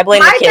I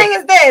blame the kid. My thing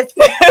is this.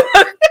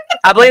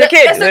 I blame the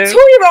kid. As a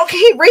 2-year-old, can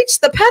he reach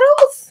the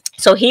pedals?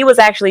 So he was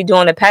actually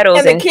doing the pedals,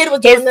 and the kid was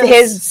doing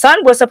his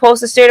son was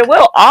supposed to steer the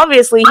wheel.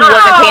 Obviously, he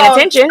wasn't paying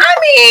attention. I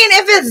mean,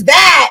 if it's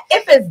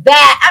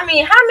that, I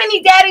mean, how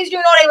many daddies you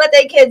know they let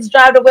their kids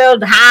drive the wheel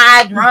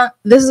high drunk?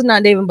 This is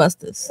not Dave and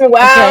Buster's.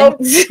 Well,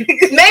 maybe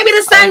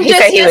the son he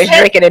was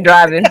drinking and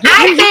driving.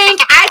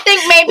 I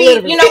think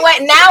maybe you know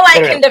what? Now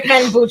I can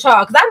defend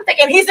Bouchard because I'm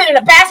thinking he's sitting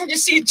in the passenger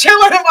seat chilling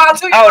while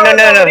 2-year-olds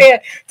over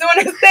there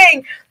doing his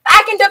thing.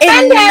 I can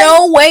defend him. In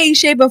no way,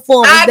 shape, or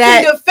form. I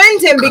can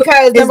defend him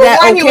because number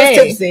one, he was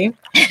tipsy.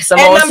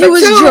 And number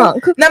was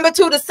drunk. Number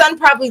two, the son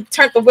probably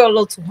turned the wheel a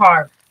little too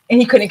hard. And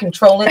he couldn't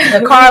control it.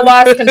 The car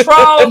lost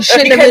control. He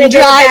shouldn't have been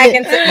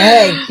driving.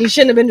 He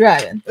shouldn't have been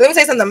driving. Let me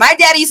say something. My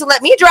daddy used to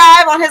let me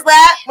drive on his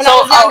lap when I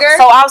was younger.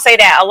 So I'll say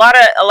that a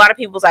lot of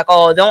people's like,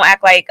 oh, don't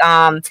act like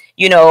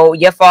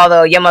your father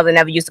or your mother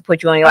never used to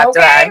put you on your lap to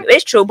drive.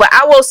 It's true, but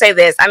I will say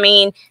this. I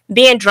mean,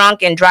 being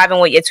drunk and driving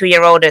with your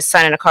 2-year-old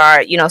son in a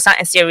car,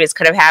 something serious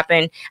could have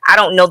happened. I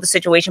don't know the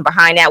situation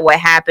behind that. What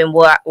happened?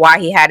 Why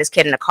he had his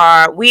kid in the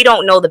car? We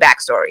don't know the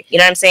backstory. You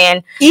know what I'm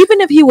saying?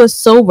 Even if he was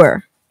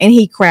sober and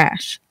he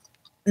crashed,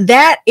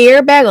 that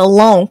airbag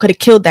alone could have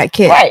killed that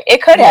kid. Right.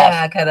 It could have.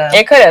 Yeah, could have.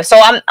 It could have. So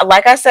I'm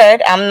like I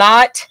said, I'm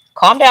not.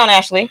 Calm down,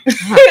 Ashley.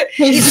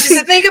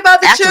 Just think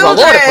about the children. All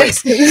over the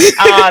place.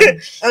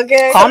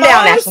 Okay. Calm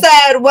down, Ashley.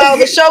 Said, well,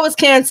 the show was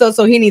canceled,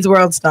 so he needs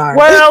World Star.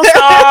 World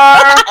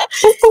Star.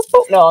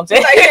 No, I'm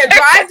saying. Like, here,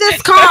 drive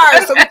this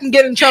car so we can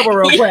get in trouble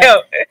real quick.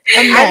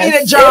 I need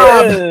a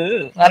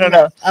job. I don't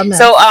know.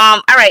 So,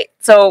 all right.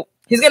 So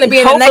he's gonna be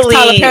in the next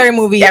Tyler Perry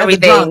movie.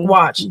 Everything.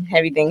 Watch.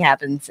 Everything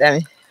happens.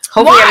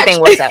 Hopefully everything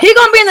works out. He's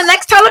gonna be in the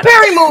next Tyler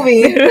Perry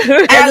movie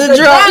as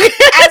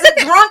a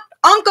drunk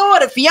uncle or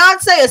the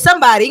fiance or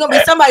somebody. He's gonna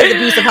be somebody's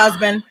abusive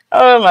husband.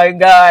 Oh my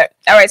god!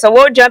 All right, so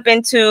we'll jump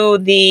into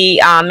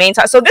the main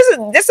talk. So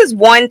this is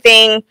one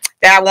thing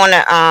that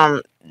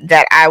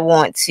I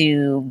want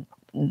to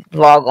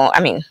log on. I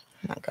mean,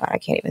 oh my god, I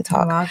can't even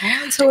talk. Log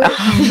on to it.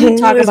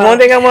 There's one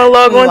thing I want to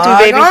log on to,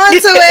 baby. Log on to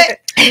it.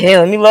 Yeah,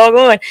 let me log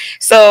on.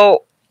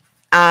 So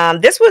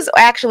this was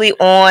actually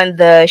on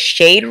the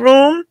Shade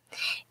Room.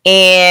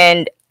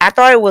 And I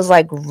thought it was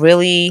like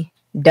really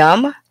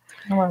dumb.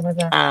 You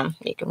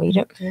can read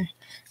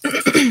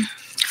it.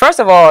 First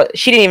of all,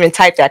 she didn't even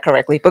type that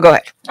correctly, but go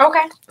ahead.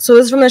 Okay. So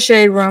this is from the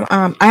Shade Room.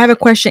 I have a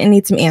question and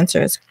need some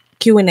answers.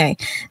 Q&A.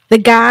 The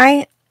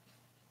guy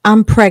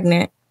I'm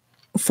pregnant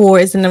for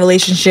is in a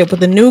relationship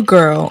with a new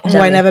girl who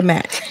I never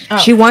met. Oh.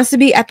 She wants to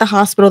be at the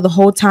hospital the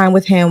whole time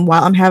with him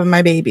while I'm having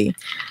my baby.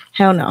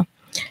 Hell no.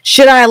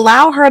 Should I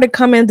allow her to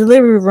come in the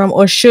delivery room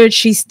or should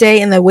she stay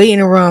in the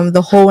waiting room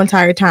the whole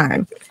entire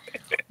time?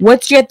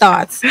 What's your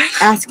thoughts?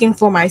 Asking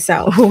for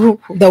myself.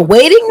 The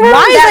waiting room?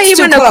 Why is that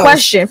even a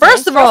question?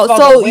 First of all,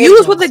 so you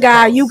was with a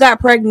guy, you got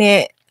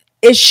pregnant.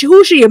 Who's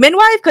she, your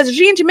midwife? Because if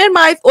she ain't your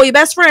midwife or your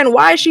best friend,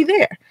 why is she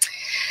there?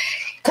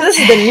 Because this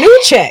is the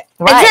new chick.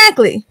 Right.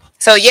 Exactly.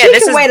 So yeah,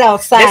 this is wait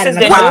outside in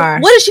the car.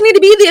 What does she need to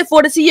be there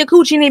for to see your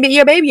coochie and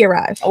your baby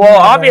arrive? Well,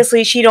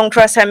 obviously she don't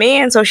trust her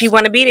man, so she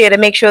want to be there to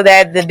make sure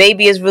that the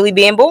baby is really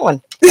being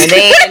born. And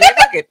they're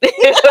fucking.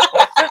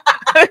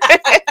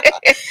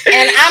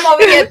 And I'm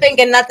over here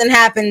thinking nothing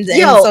happens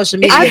in social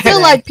media. I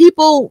feel like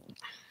people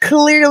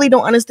clearly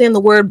don't understand the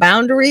word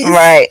boundaries.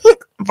 Right.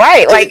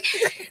 Right. Like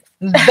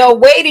the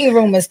waiting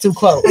room is too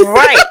close.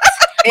 Right.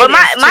 But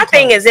my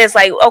thing is this,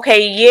 like,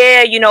 okay,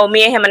 yeah, you know,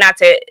 me and him are not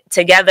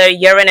together.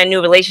 You're in a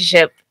new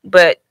relationship,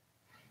 but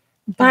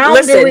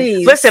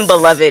listen,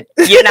 beloved,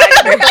 you're not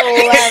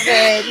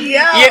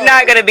you're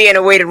not gonna be in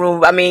a waiting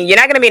room. I mean, you're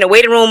not gonna be in a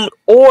waiting room,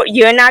 or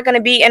you're not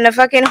gonna be in the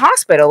fucking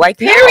hospital. Like,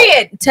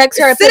 period. No. Text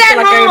her, sit at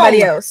home like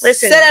everybody else.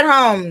 Listen, sit at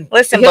home.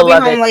 Listen, He'll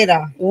beloved, be home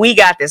later. We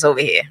got this over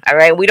here. All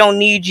right, we don't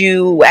need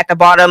you at the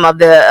bottom of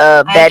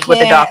the bed with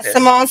the doctor.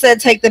 Simone said,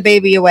 "Take the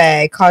baby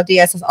away." Call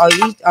DSS.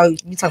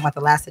 You talking about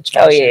the last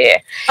situation? Oh yeah.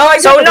 Oh,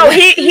 so no,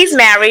 he's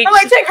married. I'm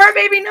like, take her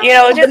baby. No, you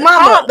know, just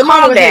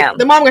calm down.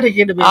 The mom gonna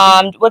take the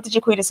baby. What did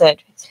Jaquita said?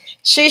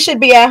 She should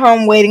be at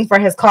home waiting for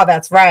his call.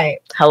 That's right.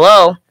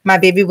 Hello. My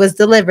baby was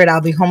delivered. I'll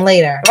be home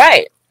later.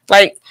 Right.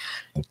 Like,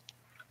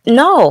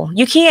 no,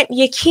 you can't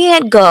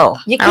go.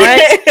 You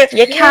can't. Right?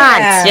 You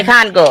can't. Yeah. You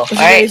can't go. All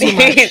right.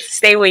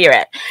 Stay where you're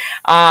at.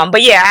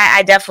 But yeah,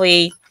 I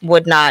definitely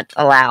would not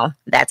allow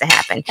that to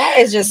happen. That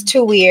is just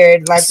too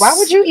weird. Like, why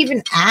would you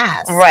even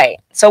ask? Right.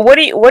 So what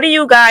do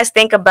you guys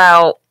think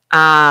about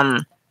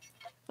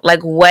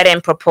like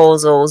wedding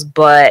proposals,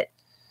 but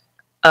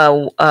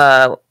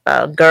a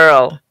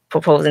girl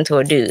proposing to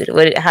a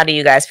dude? How do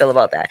you guys feel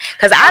about that?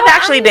 Because I've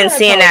actually been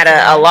seeing that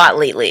a lot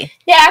lately.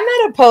 Yeah, I'm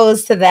not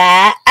opposed to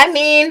that. I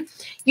mean,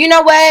 you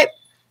know what?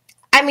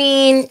 I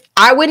mean,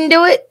 I wouldn't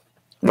do it.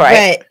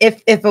 Right.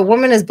 But if a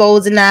woman is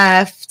bold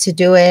enough to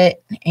do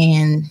it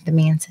and the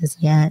man says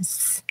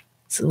yes,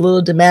 it's a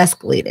little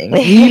demasculating.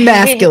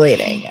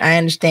 I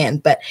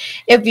understand. But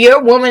if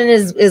your woman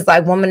is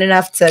like woman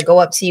enough to go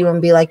up to you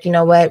and be like, you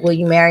know what, will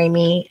you marry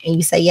me? And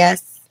you say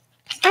yes,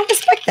 I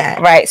respect that.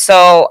 Right.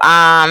 So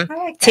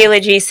like Taylor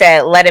G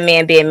said, let a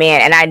man be a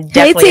man. And I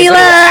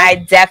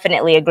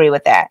definitely agree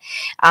with that.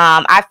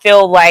 I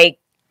feel like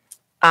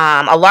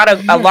a lot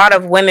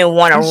of women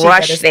want to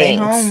rush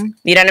things.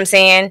 You know what I'm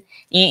saying?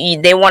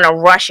 They want to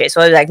rush it.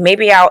 So like,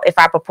 maybe if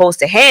I propose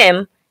to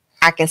him,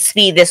 I can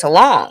speed this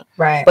along.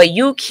 Right. But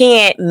you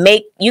can't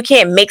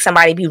make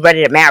somebody be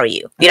ready to marry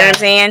you. You know what I'm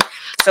saying?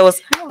 So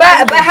it's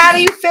but how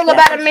do you feel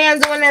about a man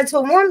doing that to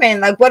a woman?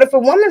 Like, what if a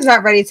woman's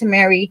not ready to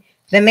marry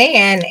the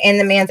man and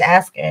the man's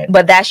asking?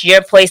 But that's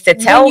your place to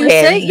tell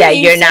him that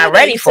you're not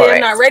ready for it.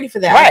 I'm not ready for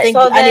that. Right. I think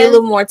I need a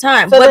little more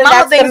time. So but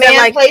that's the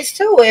man's place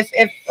too.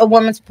 If a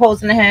woman's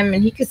proposing to him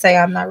and he could say,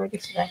 I'm not ready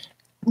for that.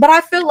 But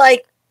I feel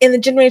like in the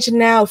generation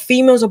now,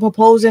 females are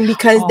proposing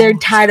because they're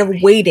tired of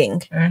waiting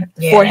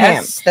for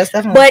him. That's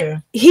definitely true.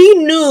 But he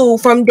knew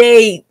from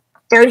day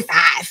 35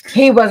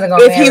 he wasn't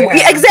going to marry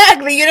her.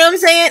 Exactly. You know what I'm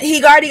saying?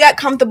 He already got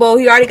comfortable.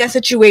 He already got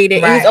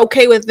situated. Right. And he's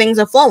okay with things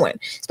are flowing,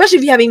 especially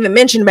if you haven't even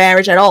mentioned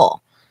marriage at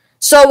all.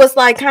 So it's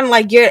like kind of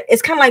like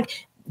it's kind of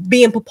like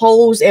being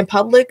proposed in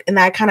public, and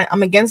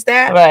I'm against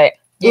that. Right.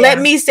 Yeah. Let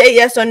me say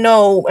yes or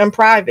no in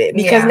private,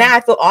 because now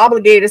I feel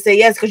obligated to say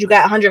yes because you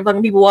got 100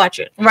 fucking people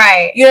watching.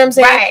 Right. You know what I'm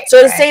saying? Right.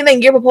 So the same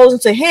thing, you're proposing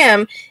to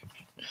him.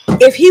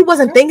 If he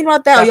wasn't thinking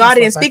about that, or y'all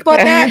didn't speak about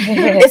that,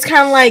 it's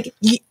kind of like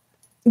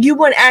you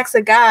wouldn't ask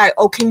a guy,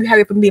 "Oh, can you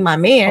hurry up and be my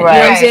man?" Right. You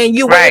know what I'm saying?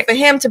 You waiting for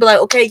him to be like,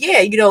 "Okay, yeah,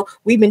 you know,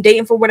 we've been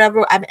dating for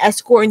whatever. I'm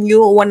escorting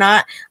you or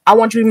whatnot. I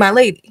want you to be my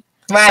lady."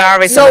 Right.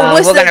 Sorry, so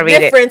what's the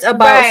difference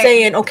about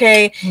saying,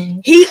 okay,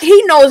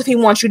 he knows if he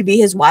wants you to be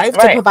his wife,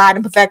 to provide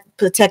and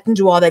protect and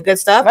do all that good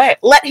stuff. Right.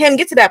 Let him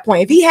get to that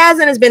point. If he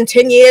hasn't, it's been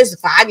 10 years,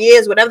 5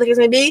 years, whatever the case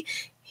may be,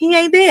 he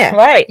ain't there.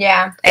 Right.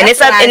 Yeah. And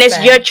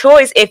it's your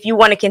choice if you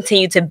want to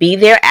continue to be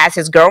there as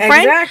his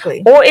girlfriend.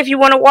 Exactly. Or if you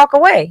want to walk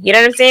away. You know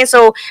what I'm saying?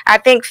 So I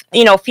think,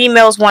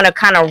 females want to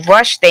kind of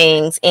rush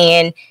things,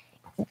 and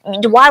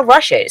why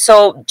rush it?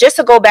 So just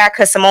to go back,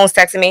 because Simone's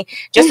texting me,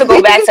 just to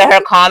go back to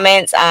her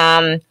comments,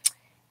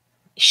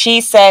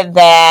 she said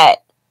that,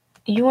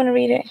 you want to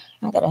read it?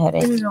 I got a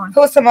headache.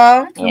 Who's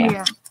Simone?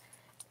 Yeah.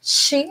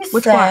 She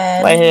Which said,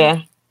 one? Right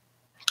here.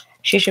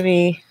 She should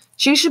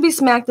be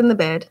smacked in the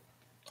bed.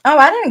 Oh,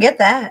 I didn't get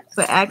that.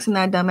 For asking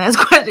that dumbass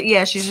question.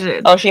 Yeah, she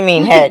should. Oh, she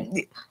mean head.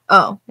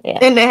 Oh,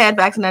 yeah. In the head,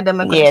 asking that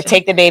dumbass question. Yeah,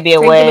 take the baby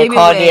away.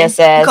 Call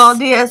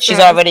DSS. She's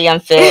already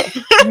unfit.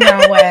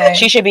 No way.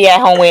 She should be at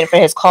home waiting for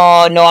his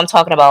call. No, I'm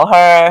talking about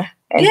her.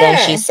 And then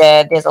she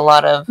said there's a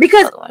lot of...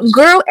 Because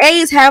girl A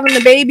is having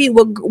the baby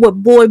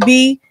with boy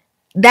B.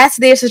 That's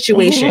their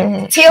situation.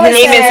 Mm-hmm.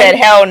 Neiman said,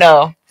 hell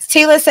no.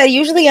 Tila said,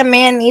 usually a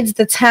man needs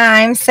the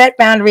time, set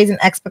boundaries and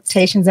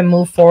expectations, and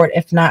move forward.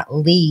 If not,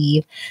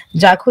 leave.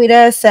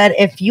 Jaquita said,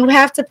 if you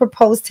have to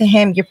propose to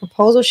him, your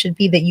proposal should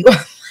be that you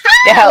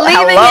Hello.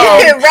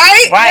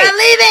 Right? Right. Not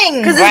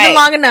leaving. Because it's been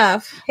long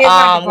enough.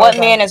 What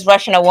man is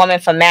rushing a woman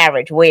for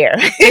marriage? Where?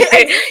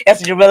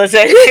 That's what you really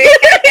said.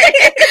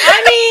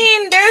 I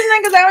mean, there's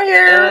niggas out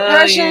here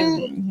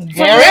rushing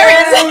for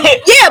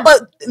marriage. Yeah,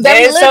 but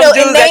there's some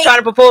dudes that trying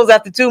to propose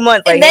after 2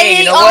 months. Like, they hey, ain't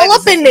you know all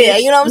what? up in there.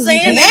 You know what I'm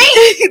saying?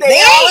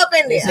 They all up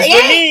in there. They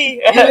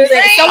ain't.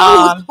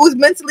 Someone who's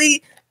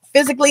mentally,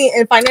 physically,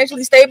 and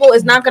financially stable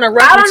is not going to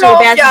rush I don't into know a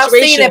bad if y'all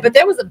situation. seen it, but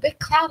there was a big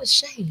cloud of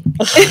shade.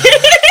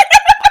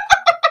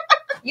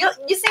 You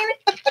seen it?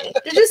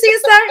 Did you see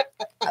it, sir?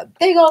 A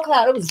big old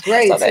cloud. It was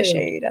great. I saw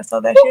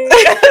that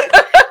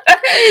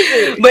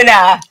shade. But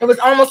nah, it was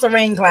almost a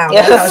rain cloud.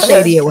 That's how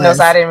shady it was. No,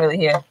 so I didn't really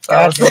hear.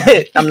 So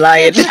I'm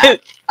lying.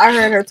 I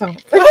heard her tone.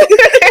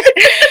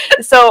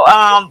 So,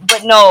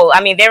 but no,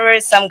 I mean, there are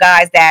some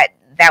guys that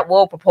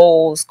will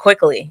propose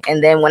quickly,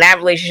 and then when that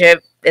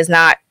relationship is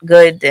not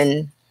good,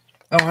 then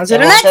on to the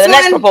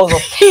next proposal.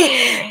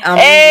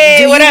 Hey,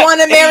 do you want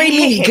to marry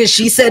me? Because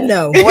she said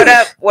no. What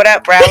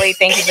up, Bradley?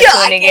 Thank you for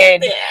tuning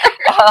in.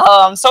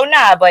 So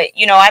but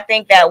I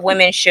think that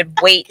women should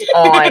wait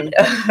on.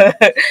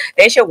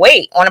 They should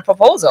wait on a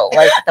proposal.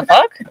 Like the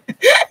fuck?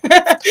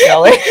 I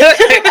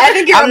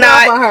think you're rubbing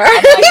off on her.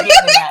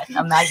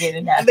 I'm not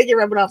getting that. I think you're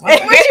rubbing off on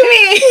her. What you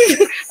mean?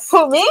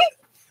 Who, me?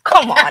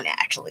 Come on,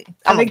 actually.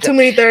 I think too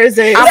many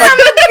Thursdays. I'm a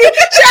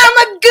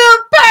good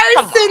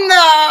person,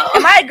 though.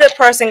 Am I a good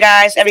person,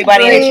 guys?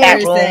 Everybody in the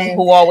chat room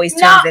who always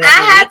tunes in.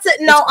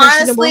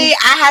 Honestly,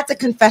 I had to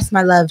confess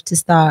my love to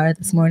Star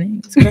this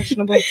morning. It's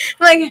questionable.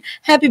 Like,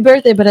 happy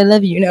birthday, but I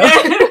love you, No,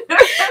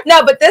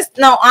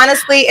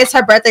 honestly, it's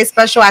her birthday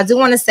special. I do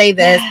want to say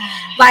this.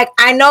 Like,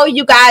 I know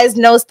you guys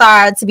know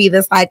Star to be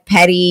this, like,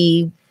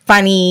 petty,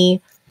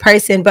 funny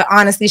person, but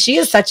honestly, she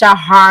is such a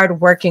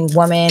hard-working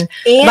woman.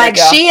 And like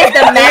she is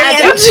the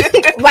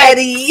magic.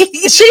 Petty.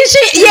 She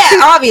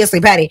obviously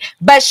petty,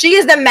 but she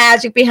is the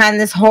magic behind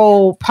this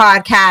whole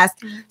podcast.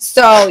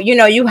 So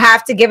you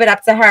have to give it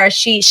up to her.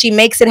 She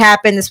makes it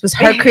happen. This was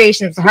her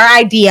creation. It was her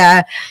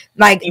idea.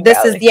 Like this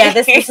is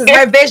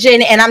her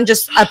vision, and I'm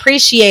just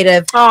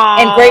appreciative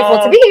and grateful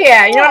to be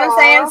here. You know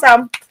what I'm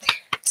saying?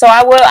 So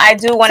I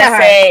do want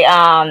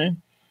to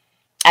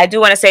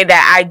say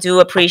that I do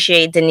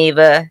appreciate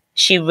Deneva.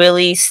 She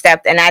really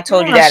stepped, and I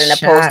told you that in the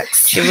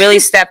post. She really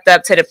stepped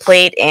up to the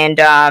plate, and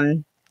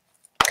I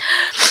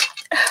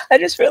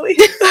just really,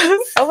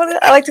 I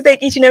like to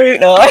thank each and every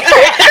no, but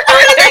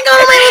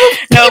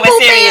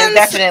serious,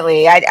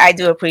 definitely, I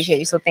do appreciate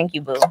you. So thank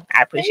you, boo.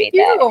 I appreciate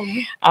that.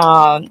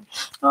 And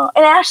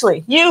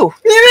Ashley, you for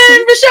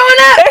showing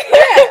up.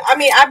 Yeah, I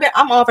mean,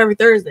 I'm off every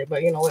Thursday,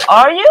 but you know what?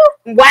 Are you?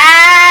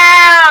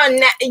 Wow,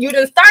 you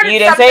done started. You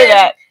didn't say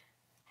that.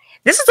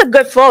 This is a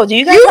good flow. Do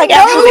you guys like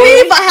Ashley's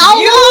energy? For how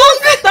long? You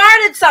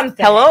started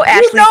something. Hello,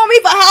 Ashley. You know me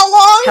for how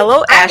long?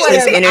 Hello,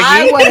 Ashley's energy.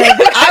 I would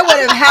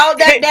have held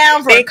that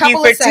down for a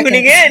couple of seconds.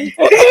 Thank you for tuning in.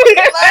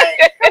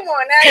 Like, come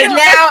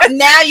on,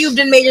 now you've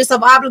been made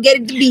yourself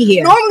obligated to be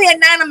here. Normally at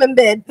 9 I'm in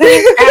bed.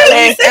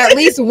 at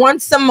least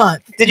once a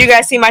month. Did you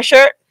guys see my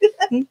shirt?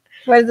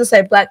 What does it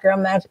say? Black Girl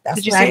Magic. That's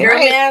Did you see Girl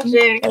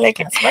Magic? I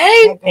like it. That's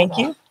right. Thank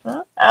you.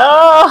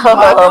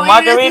 Oh,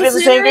 margaritas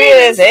and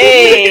sangrias.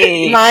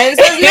 Hey. Mine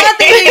says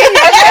nothing.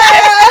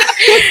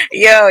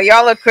 Yo,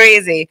 y'all are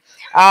crazy.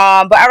 But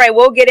all right,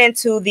 we'll get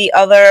into the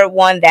other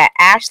one that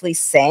Ashley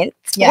sent.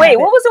 Yeah. Wait,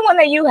 what was the one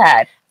that you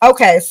had?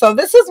 Okay, so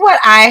this is what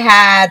I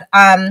had.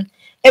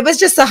 It was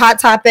just a hot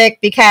topic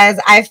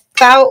because I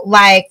felt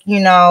like,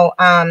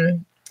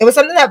 it was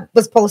something that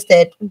was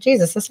posted.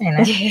 Jesus, that's saying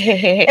it.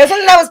 It was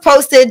something that was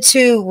posted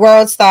to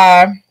World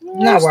Star.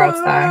 Not World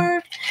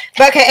Star.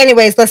 But okay,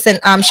 anyways, listen,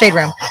 Shade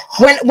Room.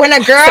 When a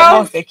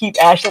girl they keep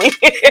Ashley.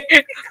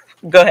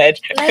 Go ahead.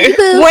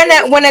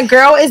 When a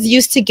girl is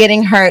used to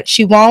getting hurt,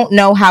 she won't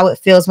know how it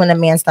feels when a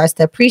man starts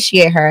to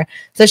appreciate her.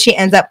 So she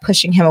ends up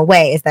pushing him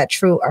away. Is that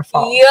true or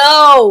false?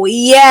 Yo,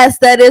 yes,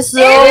 that is so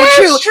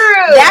true.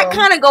 That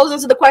kind of goes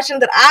into the question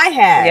that I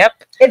had.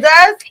 Yep. It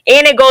does?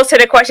 And it goes to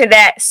the question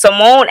that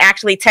Simone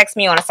actually texted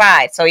me on the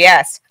side. So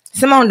yes.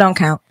 Simone don't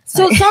count.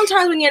 So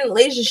sometimes when you're in a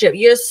relationship,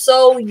 you're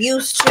so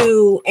used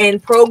to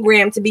and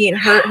programmed to being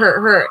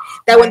hurt,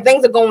 that when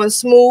things are going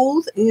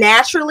smooth,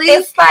 naturally,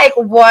 it's like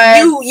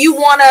what you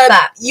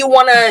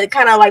wanna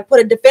kind of like put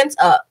a defense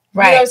up.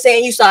 Right. You know what I'm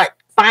saying? You start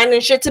finding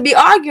shit to be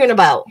arguing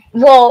about.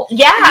 Well,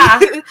 yeah. or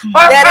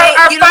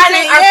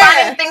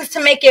finding things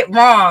to make it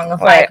wrong.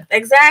 Right. Like,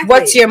 exactly.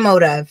 What's your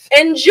motive?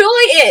 Enjoy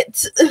it.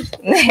 So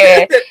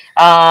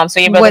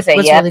your brother said,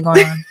 what's really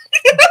going on?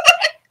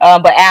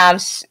 But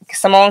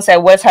Simone said,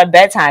 "What's her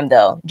bedtime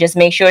though? Just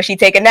make sure she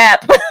take a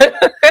nap."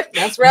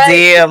 That's right.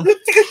 Damn.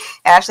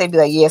 Ashley be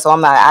like, "Yeah, so I'm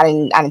not. I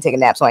didn't take a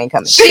nap, so I ain't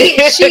coming."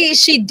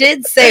 She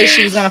did say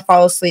she was gonna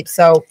fall asleep.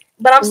 So,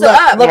 but I'm still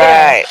up. Look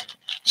at her.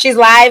 She's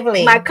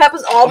lively. My cup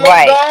is almost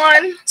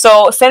gone.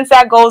 So since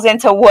that goes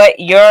into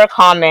what your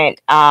comment,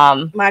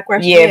 my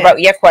question,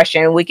 your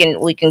question, we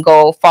can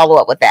go follow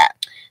up with that.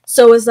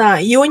 So it's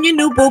you and your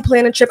new boo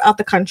plan a trip out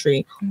the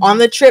country. Mm-hmm. On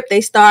the trip, they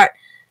start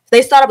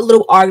they start up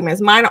little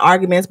arguments, minor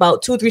arguments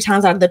about 2-3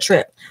 times out of the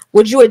trip.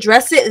 Would you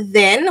address it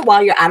then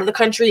while you're out of the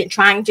country and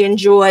trying to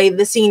enjoy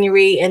the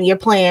scenery and your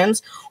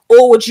plans?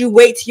 Or would you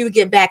wait till you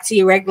get back to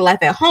your regular life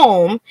at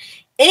home?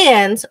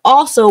 And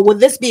also, would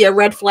this be a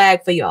red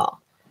flag for y'all?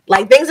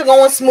 Like, things are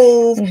going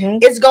smooth.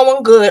 It's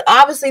going good.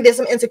 Obviously, there's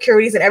some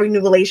insecurities in every new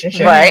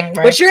relationship. Right.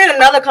 But you're in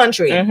another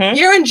country.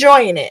 You're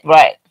enjoying it.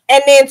 Right.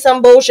 And then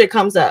some bullshit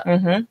comes up.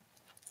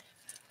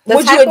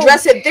 Would you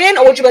address it then?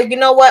 Or would you be like, you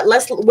know what?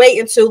 Let's wait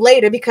until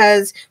later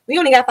because we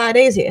only got 5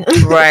 days here.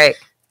 Right.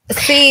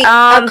 See,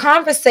 a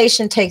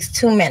conversation takes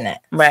 2 minutes.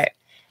 Right.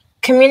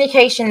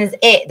 Communication is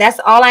it. That's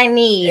all I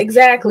need.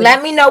 Exactly.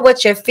 Let me know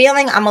what you're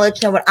feeling. I'm gonna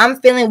let you know what I'm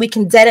feeling. We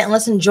can dead it and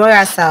let's enjoy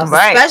ourselves,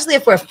 right. Especially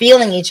if we're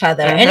feeling each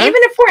other. And even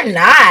if we're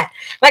not,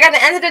 like at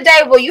the end of the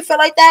day, well, you feel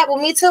like that?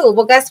 Well, me too.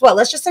 Well, guess what?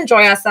 Let's just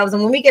enjoy ourselves,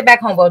 and when we get back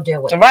home, we'll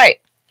deal with it.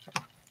 Right.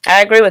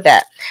 I agree with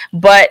that.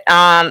 But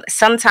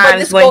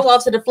sometimes this goes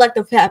off to deflect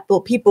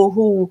the people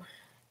who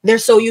they're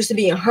so used to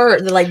being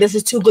hurt. They're like, this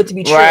is too good to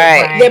be true.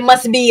 Right. There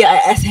must be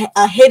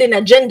a hidden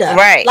agenda.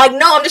 Right. Like,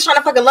 no, I'm just trying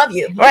to fucking love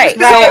you. Right. So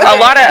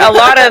a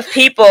lot of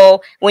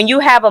people, when you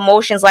have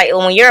emotions, like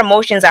when your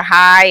emotions are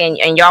high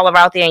and y'all are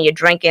out there and you're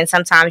drinking,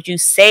 sometimes you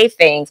say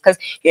things because,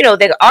 you know,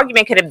 the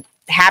argument could have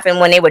happened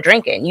when they were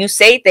drinking. You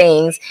say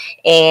things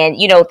and,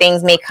 you know,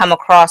 things may come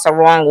across a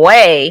wrong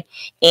way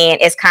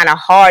and it's kind of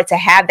hard to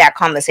have that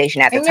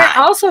conversation at the time. And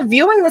you're also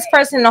viewing this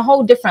person in a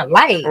whole different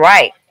light.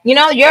 Right. You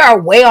know, you're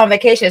away on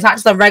vacation. It's not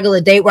just a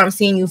regular date where I'm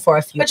seeing you for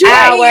a few hours.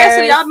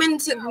 So y'all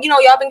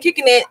been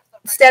kicking it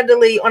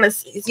steadily on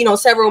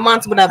several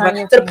months, whatever,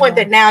 to the point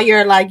that now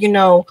you're like, you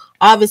know,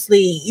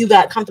 obviously you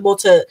got comfortable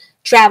to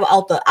travel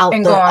out the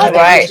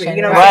country,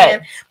 you know what I'm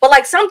saying? But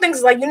like some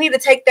things, like you need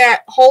to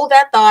hold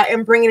that thought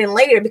and bring it in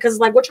later because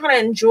like we're trying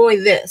to enjoy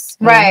this,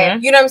 right?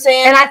 You know what I'm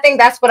saying? And I think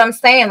that's what I'm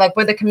saying, like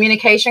where the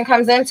communication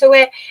comes into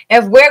it.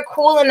 If we're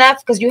cool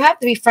enough, because you have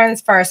to be friends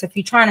first if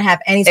you're trying to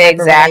have any type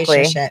of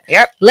relationship.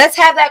 Yep. Let's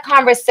have that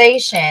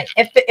conversation.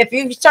 If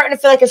you're starting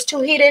to feel like it's too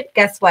heated,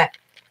 guess what?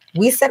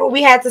 We said what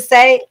we had to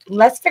say.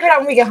 Let's figure it out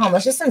when we get home.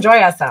 Let's just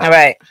enjoy ourselves. All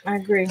right. I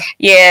agree.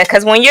 Yeah,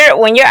 because when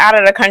you're out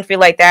of the country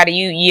like that,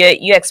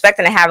 you're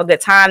expecting to have a good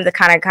time to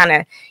kind of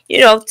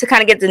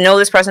get to know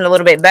this person a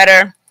little bit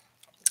better.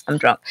 I'm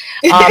drunk.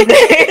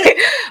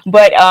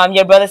 But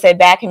your brother said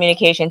bad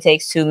communication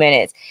takes 2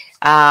 minutes.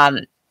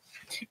 And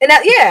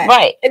that,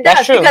 right. It does.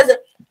 That's true. Because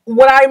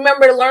what I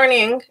remember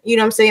learning, you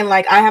know what I'm saying?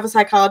 Like I have a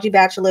psychology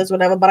bachelor's,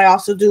 whatever, but I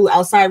also do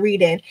outside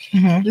reading.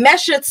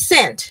 Message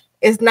sent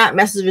is not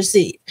message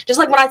received. Just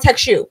like when I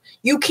text you,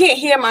 you can't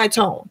hear my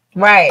tone.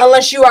 Right.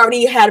 Unless you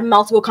already had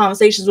multiple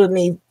conversations with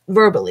me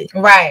verbally.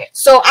 Right.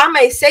 So I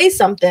may say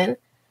something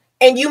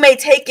and you may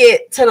take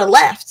it to the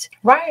left.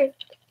 Right.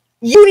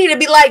 You need to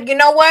be like, you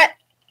know what?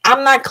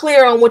 I'm not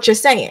clear on what you're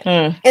saying.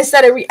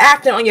 Instead of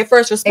reacting on your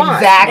first response.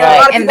 Exactly.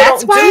 Right. And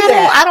that's why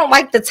I don't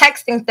like the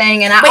texting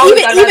thing. And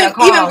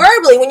even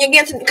verbally, when you're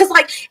getting to, because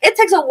like it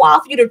takes a while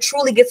for you to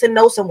truly get to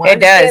know someone. It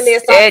does.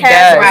 It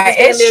does. Right.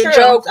 It's true.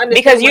 Jokes,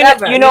 because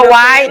you know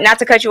why? Not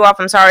to cut you off.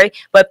 I'm sorry,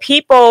 but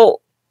people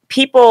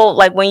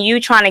like when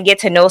you trying to get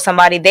to know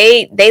somebody,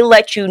 they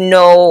let you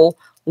know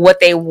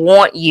what they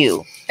want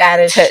you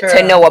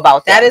to know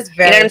about them. That is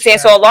very you know what I'm saying.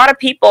 So a lot of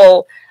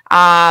people.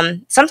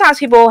 Sometimes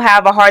people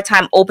have a hard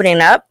time opening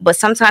up, but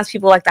sometimes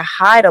people like to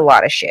hide a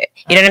lot of shit.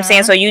 You know what I'm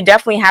saying? So you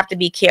definitely have to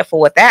be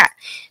careful with that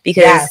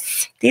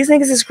because these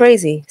niggas is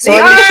crazy. So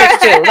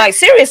shit too. Like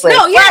seriously.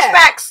 No,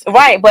 flashbacks.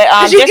 Right,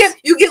 but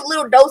you get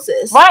little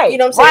doses. Right. You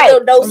know what I'm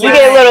saying? Little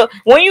doses.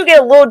 When you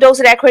get a little dose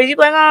of that crazy, you're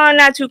like, oh,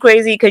 not too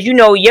crazy, because you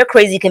know your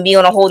crazy can be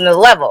on a whole nother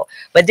level.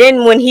 But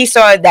then when he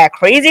saw that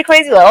crazy,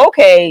 like,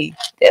 okay,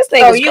 this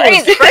thing is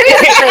crazy.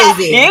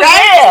 Crazy.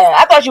 Yeah,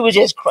 I thought you was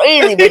just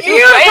crazy, but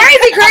you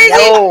crazy.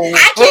 No.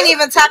 I can't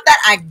even top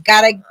that. I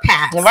gotta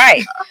pass.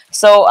 Right.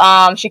 So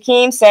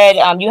Shakeem said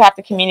you have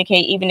to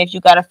communicate even if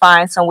you gotta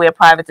find somewhere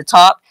private to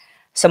talk.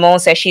 Simone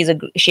says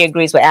she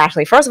agrees with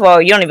Ashley. First of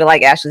all, you don't even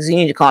like Ashley, so you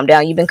need to calm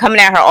down. You've been coming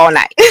at her all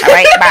night. All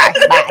right,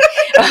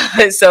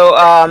 bye. So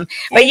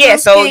but yeah,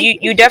 so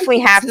you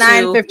definitely have to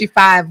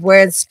 9:55.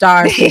 Where's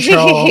Star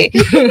Control?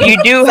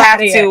 You do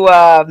have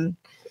to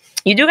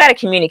you do got to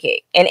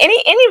communicate in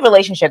any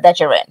relationship that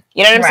you're in.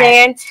 You know what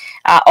I'm saying?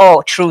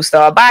 True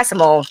Star. Bye,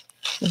 Simone.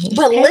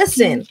 But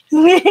listen,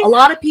 a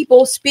lot of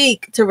people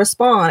speak to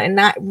respond and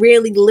not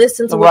really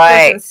listen to what the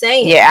person's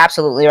saying. Yeah,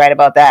 absolutely right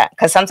about that.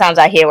 Because sometimes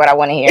I hear what I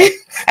want to hear.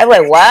 I'm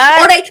like,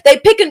 what? Or they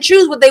pick and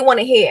choose what they want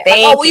to hear.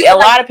 A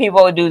lot of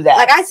people do that.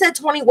 Like I said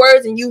 20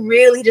 words and you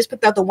really just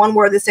picked out the one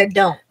word that said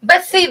don't.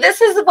 But see,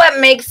 this is what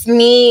makes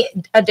me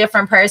a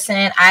different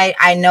person.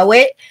 I know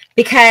it.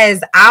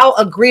 Because I'll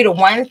agree to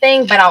one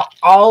thing, but I'll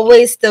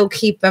always still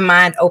keep my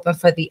mind open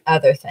for the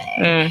other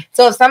thing.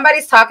 So if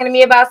somebody's talking to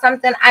me about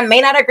something, I may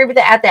not agree with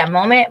it at that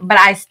moment, but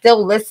I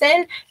still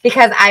listen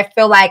because I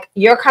feel like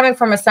you're coming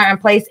from a certain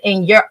place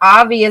and you're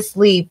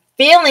obviously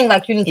feeling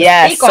like you need to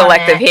speak on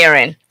that. Selective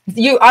hearing.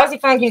 You obviously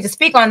feel like you need to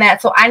speak on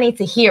that, so I need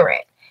to hear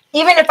it.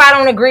 Even if I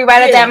don't agree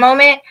right at that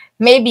moment,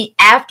 maybe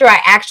after I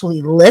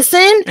actually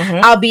listen,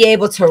 I'll be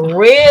able to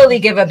really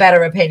give a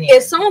better opinion.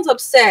 If someone's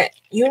upset,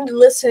 you need to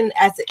listen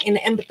in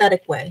an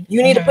empathetic way.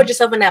 You need to put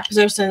yourself in that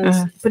person's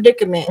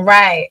predicament,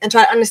 right, and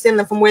try to understand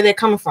them from where they're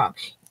coming from.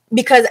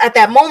 Because at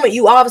that moment,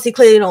 you obviously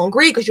clearly don't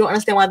agree because you don't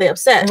understand why they're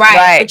upset.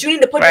 Right. But you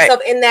need to put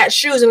yourself in that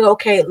shoes and go,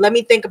 okay, let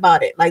me think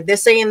about it. Like, they're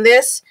saying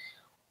this.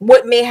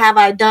 What may have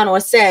I done or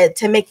said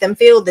to make them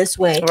feel this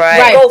way?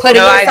 Right.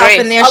 Putting yourself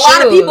in their shoes. A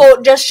lot of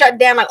people just shut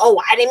down like, oh,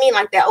 I didn't mean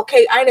like that.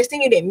 Okay, I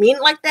understand you didn't mean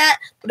it like that,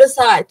 but this is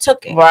how I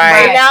took it.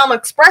 Right. So now I'm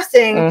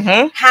expressing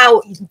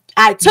how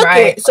I took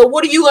it. So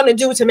what are you going to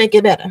do to make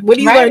it better? What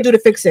are you going to do to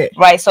fix it?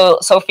 Right. So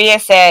Sophia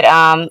said,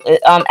 not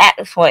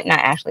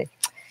Ashley.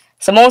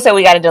 Simone said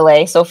we got a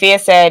delay. Sophia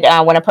said,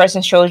 when a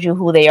person shows you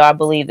who they are,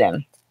 believe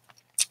them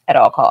at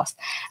all costs.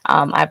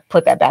 I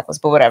put that backwards,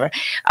 but whatever.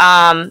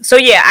 So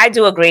yeah, I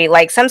do agree.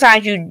 Like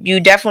sometimes you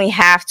definitely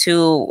have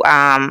to,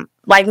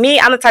 like me,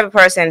 I'm the type of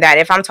person that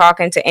if I'm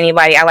talking to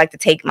anybody, I like to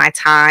take my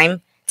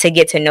time to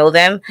get to know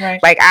them.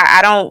 Right. Like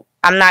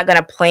I'm not going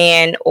to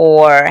plan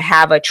or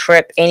have a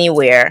trip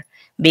anywhere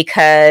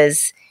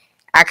because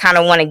I kind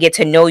of want to get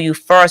to know you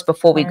first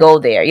before we go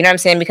there. You know what I'm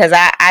saying? Because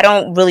I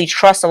don't really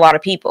trust a lot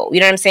of people.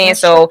 You know what I'm saying?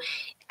 So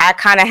I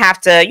kind of have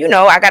to,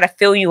 I got to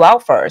fill you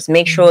out first.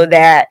 Make sure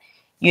that,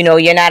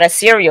 you're not a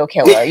serial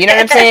killer. You know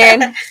what I'm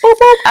saying?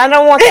 I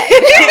don't want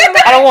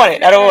that. I don't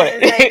want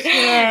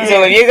it.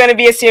 So if you're going to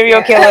be a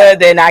serial killer,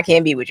 then I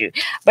can't be with you.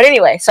 But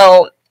anyway,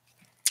 so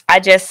I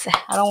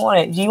don't want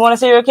it. Do you want a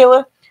serial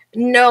killer?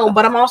 No,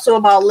 but I'm also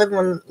about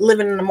living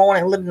in the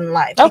moment, living in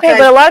life. Okay,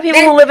 but a lot of people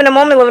who live in the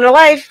moment, living their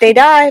life, they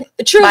died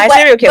by a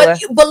serial killer.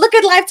 But look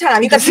at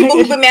Lifetime. You got people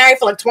who've been married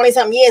for like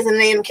 20-something years and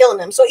they end up killing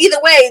them. So either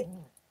way,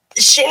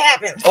 shit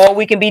happens. Or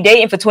we can be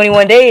dating for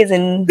 21 days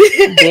and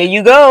there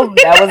you go.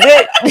 That was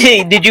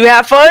it. Did you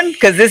have fun?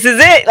 Because this is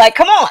it. Like,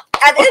 come on.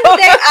 At the end of the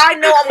day, I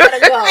know I'm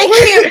going to go. I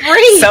can't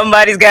breathe.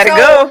 Somebody's got to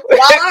go.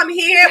 While I'm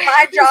here,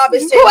 my job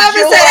is to whoever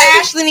said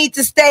Ashley needs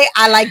to stay,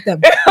 I like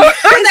them.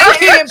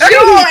 enjoy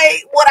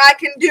what I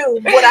can do.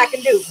 You know what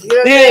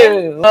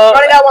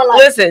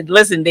I'm saying?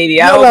 Listen,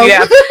 baby. I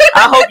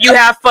hope you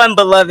have fun,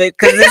 beloved,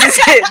 because this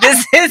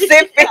is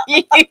it for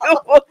you.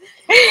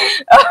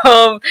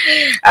 All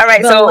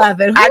right, beloved. So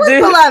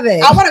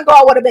beloved? I want to go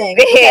out with a bang.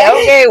 Yeah,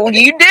 okay. Well,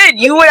 you did.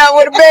 You went out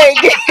with a bang.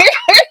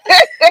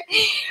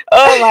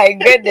 Oh my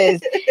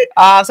goodness.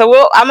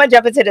 So I'm gonna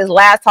jump into this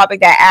last topic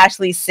that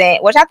Ashley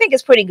sent, which I think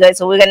is pretty good.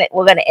 So we're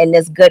gonna end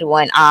this good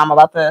one.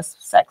 About the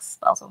sex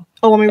also.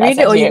 Oh, want me to read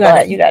it? Or you got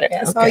it? You got it.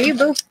 That's all you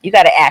do. You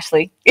got it,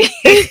 Ashley.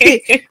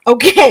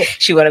 Okay.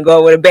 She wanna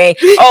go with a bang.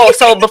 Oh,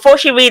 so before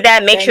she read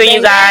that, make sure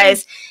you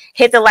guys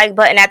hit the like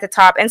button at the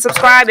top and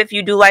subscribe if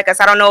you do like us.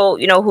 I don't know,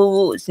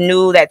 who's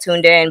new that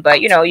tuned in,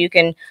 but you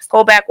can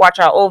go back, watch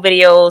our old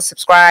videos,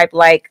 subscribe,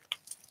 like.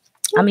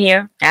 I'm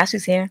here.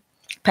 Ashley's here.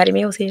 Patty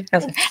Meal's here.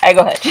 All right,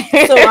 go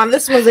ahead. So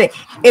this was it.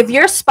 If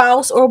your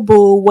spouse or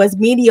boo was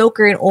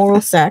mediocre in oral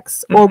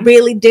sex or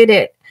barely did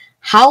it,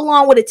 how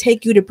long would it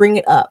take you to bring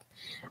it up?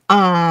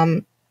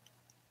 Or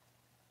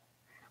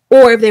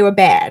if they were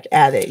bad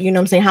at it, you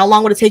know what I'm saying? How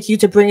long would it take you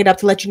to bring it up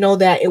to let you know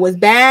that it was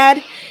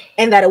bad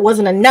and that it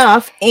wasn't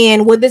enough?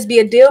 And would this be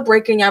a deal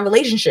breaker in your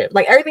relationship?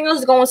 Like everything else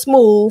is going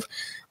smooth,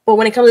 but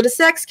when it comes to the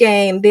sex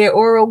game, their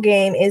oral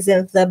game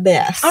isn't the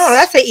best. Oh,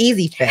 that's an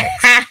easy fix.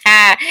 That's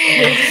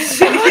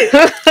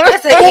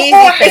an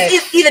easy fix.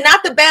 It's either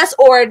not the best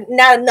or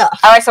not enough.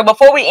 All right, so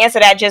before we answer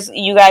that, just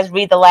you guys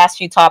read the last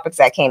few topics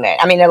that came in.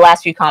 The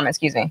last few comments,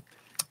 excuse me.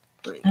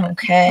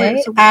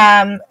 Okay.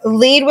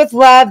 Lead with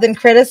love, then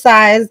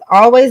criticize.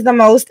 Always the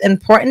most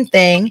important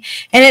thing.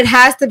 And it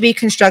has to be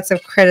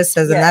constructive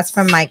criticism. Yes. That's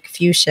from Mike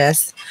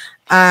Fuchsius.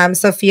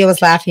 Sophia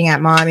was laughing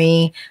at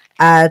mommy.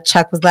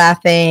 Chuck was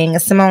laughing.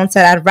 Simone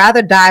said, I'd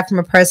rather die from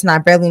a person I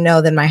barely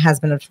know than my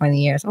husband of 20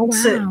 years. Oh,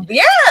 wow.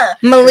 Yeah.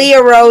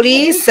 Malia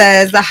Rhodey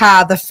says,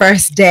 the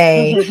first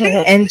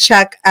day. And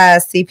Chuck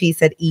CP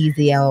said,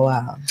 easy,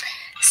 LOL.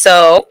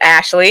 So,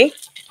 Ashley.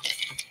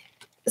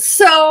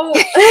 So.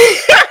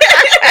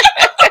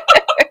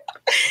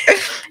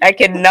 I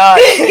cannot.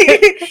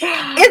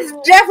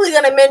 It's definitely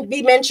going to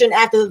be mentioned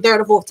after the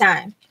third or fourth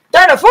time.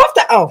 Third or fourth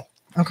time? Oh.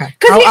 Okay.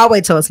 I'll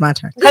wait till it's my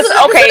turn.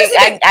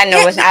 Okay, I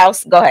know it's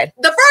house. Go ahead.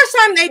 The first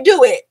time they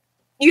do it,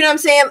 you know what I'm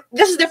saying?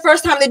 This is the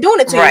first time they're doing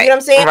it to you. You know what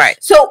I'm saying? Right.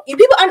 So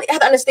people have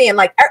to understand,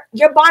 like,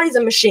 your body's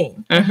a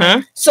machine.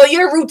 Mm-hmm. So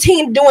your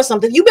routine doing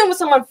something. You've been with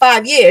someone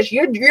 5 years.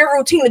 Your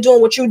routine of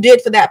doing what you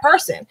did for that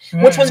person,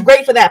 which was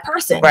great for that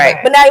person. Right.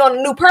 But now you're on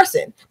a new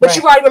person. But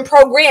you've already been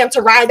programmed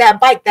to ride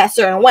that bike that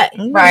certain way. Right.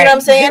 You know what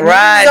I'm saying?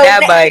 Ride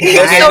that bike.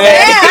 So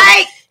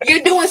now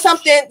you're doing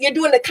something. You're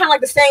doing kind of like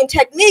the same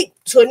technique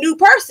to a new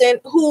person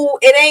who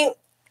it ain't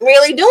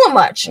really doing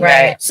much.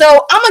 Right.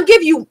 So I'm gonna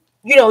give you,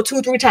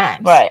 2-3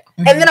 times. Right.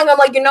 And then I'm gonna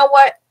like, you know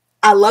what?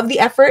 I love the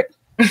effort.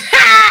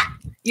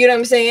 You know what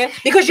I'm saying?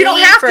 Because you don't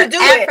have to do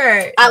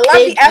it. I love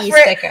the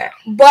effort,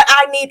 but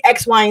I need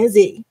X, Y, and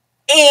Z.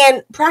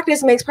 And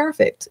practice makes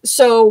perfect.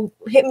 So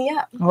hit me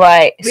up.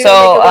 Right.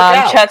 So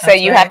Chuck said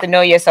you have to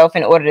know yourself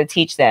in order to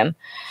teach them.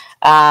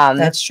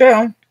 That's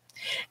true.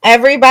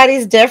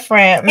 Everybody's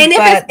different, and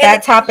but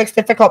that topic's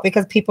difficult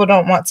because people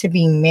don't want to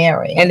be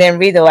married. And then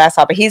read the last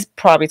topic. He's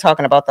probably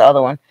talking about the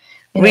other one.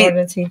 In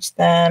order to teach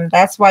them.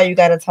 That's why you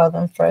got to tell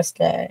them first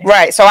day.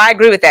 Right. So I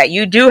agree with that.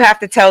 You do have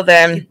to tell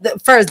them the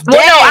first day.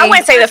 Well, no, I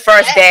wouldn't say the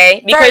first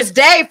day. Because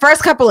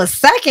first couple of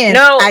seconds.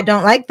 No. I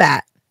don't like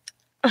that.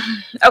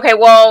 Okay,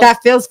 well.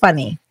 That feels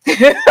funny. I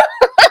kind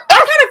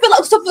of feel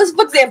like, so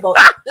for example,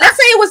 let's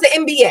say it was the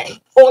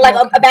NBA or like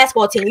a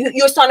basketball team.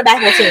 You're starting a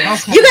basketball team.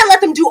 Okay. You got to let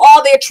them do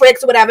all their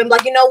tricks or whatever. And be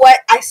like, you know what?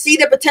 I see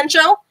the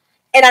potential.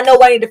 And I know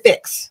what I need to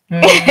fix. So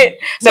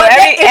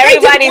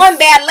everybody one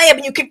bad layup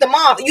and you kicked them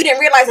off. You didn't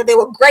realize that they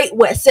were great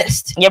with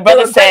assists. Your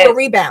brother said with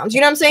rebounds.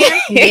 You know what I'm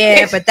saying?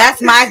 Yeah, but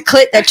that's my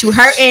clit that you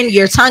hurting.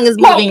 Your tongue is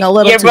moving a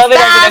little too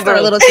fast or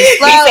a little too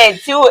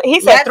slow.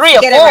 He said 3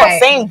 or 4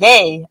 same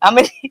day. I'm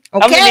gonna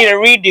need a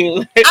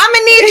redo. I'm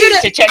gonna need you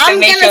to check to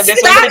make sure this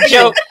was a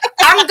joke.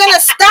 I'm gonna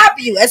stop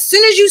you as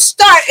soon as you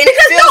start. And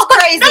because it feels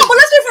crazy. No, but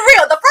let's be for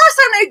real. The first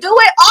time they do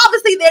it,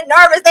 obviously they're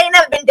nervous. They ain't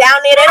never been down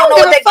there. They don't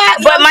know what they.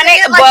 But my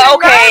name, but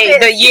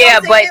okay,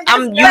 but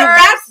I'm you.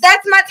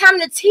 That's my time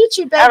to teach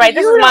you, baby. All right,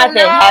 this is my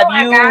thing.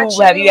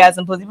 Have you had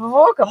some pussy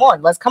before? Come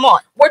on.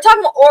 We're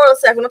talking about oral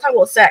sex. We're not talking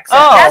about sex.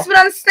 Oh, that's what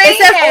I'm saying.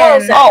 It says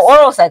oral sex. Oh,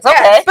 oral sex. Okay,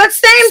 yes. But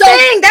same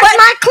thing. That's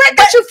my clit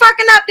that you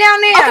fucking up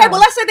down there. Okay, well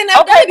let's say they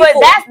never did it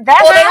before.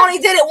 That's or they only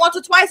did it once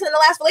or twice in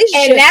the last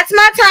relationship. And that's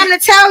my time to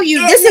tell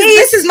you. This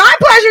is my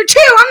pleasure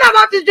too. I'm not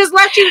about to just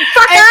let you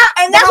fuck up.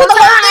 And that's what the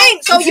whole thing.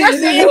 So you're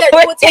saying that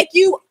it would take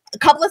you a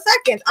couple of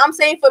seconds. I'm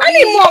saying for me, I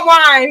need more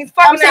wine.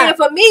 I'm saying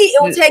for me,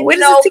 it would take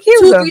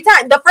 2-3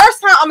 times. The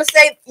first time, I'm gonna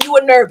say you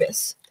were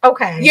nervous.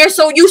 Okay, you're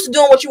so used to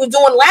doing what you were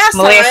doing last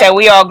time. Malia said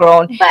we all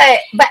grown.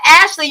 But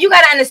Ashley, you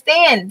gotta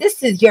understand,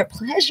 this is your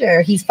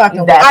pleasure. He's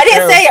fucking. I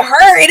didn't say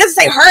her. It doesn't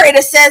say her.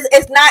 It says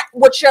it's not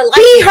what you're like.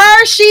 He,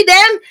 her, she,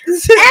 them,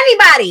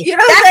 anybody. You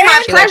know that's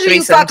my pleasure.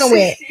 You fucking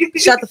with.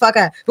 Shut the fuck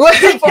up.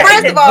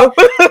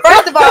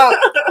 First of all,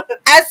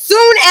 as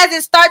soon as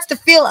it starts to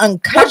feel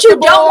uncomfortable, what you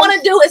don't want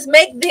to do is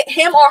make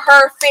him or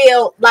her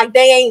feel like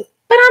they ain't.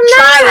 But I'm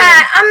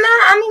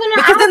gonna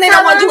because then they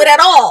don't want to do it at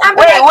all.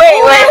 Wait.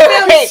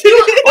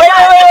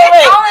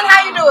 All in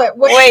how you do it.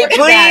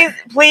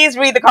 Please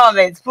read the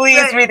comments.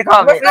 Please read the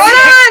comments. What's going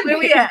on? Where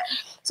we at?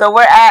 So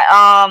we're at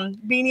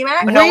Beanie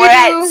Mac. No, we're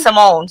at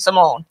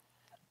Simone.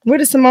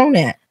 Where is Simone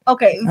at?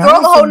 Okay, throw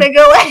the whole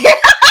nigga away.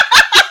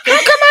 Come on,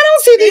 I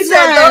don't see these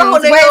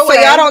ones. Wait, so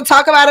y'all don't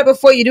talk about it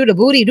before you do the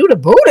booty. Do the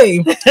booty.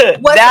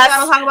 What? Y'all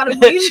don't talk about the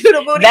booty. Do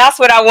the booty. That's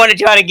what I wanted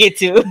y'all to get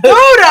to. Do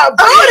the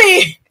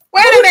booty.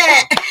 Wait a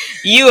minute.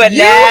 You a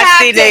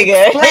nasty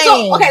nigga.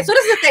 So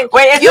this is the thing.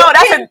 Wait,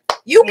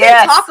 you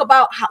can talk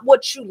about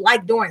what you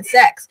like during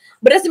sex,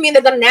 but it doesn't mean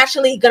they're gonna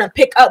naturally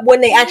pick up when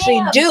they actually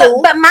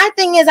do. But my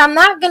thing is, I'm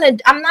not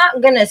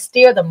gonna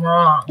steer them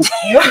wrong.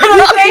 You know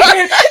what I'm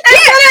saying?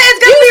 It's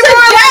gonna be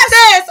more like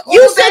this.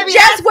 You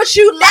suggest what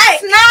you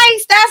like.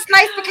 That's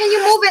nice. But can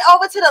you move it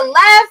over to the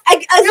left?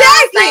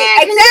 Exactly.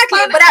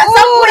 But at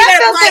some point,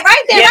 that feels like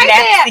right there.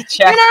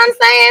 You know what I'm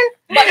saying?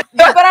 But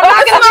I'm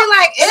not gonna be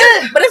like,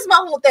 but this is my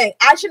whole thing.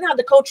 I shouldn't have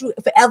to coach you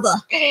forever.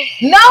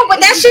 No, but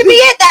that should be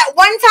it. That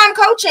one time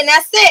coaching,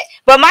 that's it.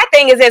 But my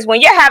thing is this: when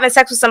you're having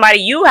sex with somebody,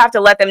 you have to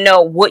let them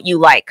know what you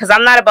like. Because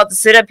I'm not about to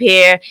sit up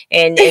here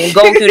and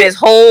go through this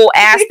whole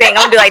ass thing.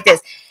 I'm gonna be like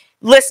this.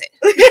 Listen,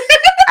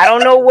 I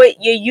don't know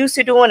what you're used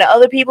to doing to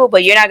other people,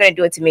 but you're not going to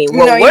do it to me.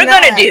 What we're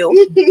going to do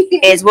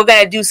is we're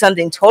going to do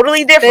something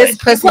totally different.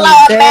 Pull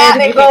out a map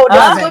and go,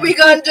 that's what we're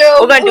going to do.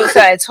 We're going to do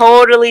something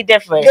totally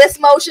different. This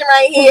motion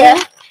right here.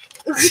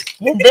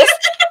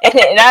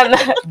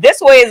 This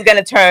way is going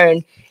to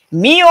turn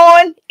me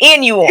on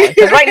and you on.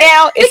 Because right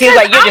now, it seems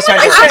like you're just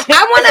turning on.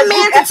 I want a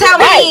man to tell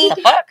me,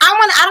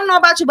 I don't know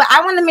about you, but I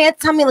want a man to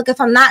tell me, look,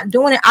 if I'm not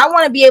doing it, I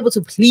want to be able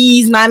to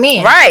please my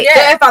man. Right. So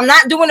if I'm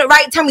not doing it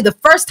right, tell me the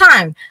first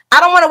time. I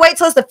don't want to wait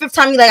till it's the 5th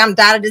time. You're like, I'm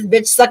tired of this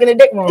bitch sucking the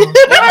dick wrong. You know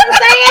what I'm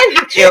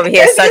saying? She over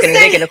here sucking the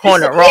dick in the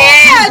corner wrong.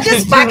 Yeah,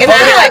 just fucking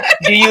like,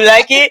 do you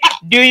like it?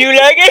 Do you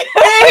like it?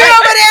 And he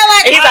over there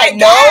like, he's like,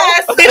 no.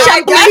 Bitch,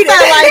 I guess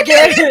I like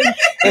it.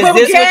 Is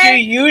this what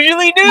you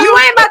usually do? You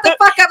ain't about to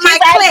fuck up my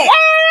clit.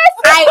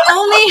 I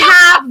only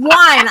have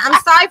one.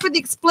 I'm sorry for the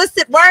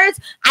explicit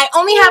words. I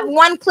only have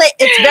one clit.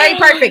 It's very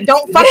perfect.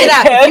 Don't fuck it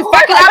up. If you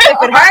fuck it up,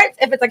 if it hurts,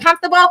 if it's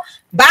uncomfortable,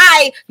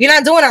 bye. You're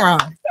not doing it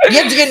wrong.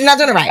 You're not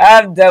doing it right.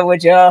 I'm done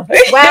with y'all.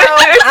 Well,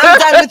 I'm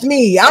done with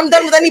me. I'm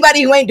done with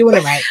anybody who ain't doing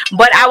it right.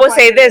 But I would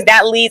say this,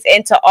 that leads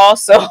into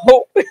also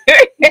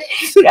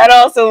that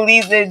also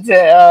leads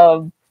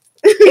into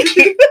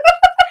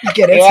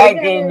get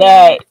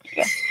it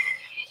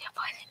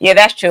yeah,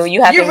 that's true.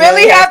 You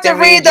really have to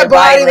read the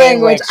body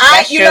language.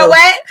 You know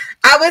what?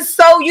 I was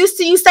so used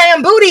to you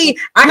saying booty.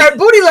 I heard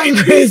booty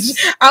language.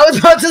 I was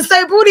about to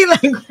say booty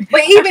language.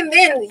 But even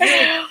then,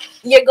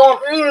 you're going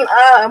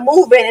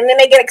moving, and then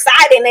they get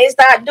excited and they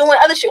start doing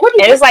other shit.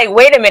 And it's like,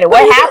 wait a minute,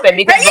 what happened?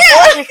 Because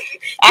before, you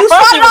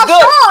started off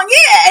strong,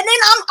 and then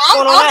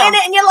I'm on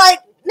it, and you're like,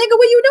 nigga,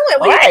 what you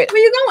doing? Right.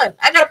 Where you going?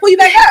 I gotta pull you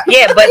back up.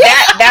 Yeah, but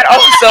that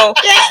also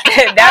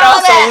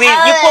leads.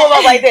 You pull them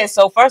up like this.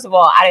 So first of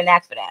all, I didn't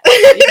ask for that.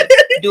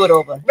 Do it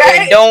over. Right.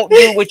 And don't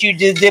do what you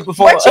just did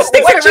before. What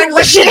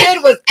you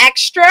did was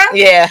extra.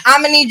 Yeah.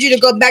 I'm gonna need you to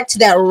go back to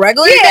that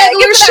regular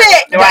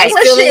Shit. Right. That's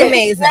really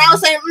amazing. And I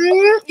was saying,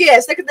 yeah,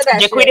 stick it to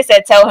that. Jaquita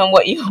said, "Tell him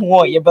what you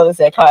want." Your brother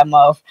said, "Cut him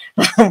off,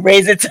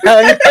 raise a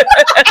tongue."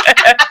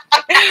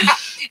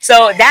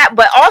 So that,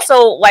 but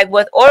also like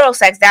with oral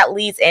sex, that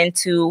leads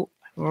into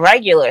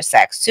regular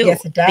sex too.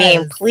 Yes, it does.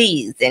 Being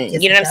pleased, and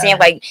Yes, you know what it I'm saying. does.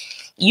 Like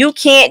you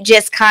can't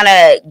just kind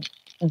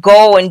of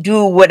go and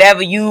do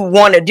whatever you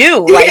want to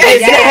do. Like,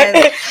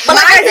 Yes. But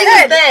like My I thing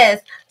said, is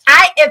this.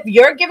 If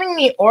you're giving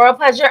me oral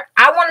pleasure,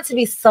 I want it to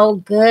be so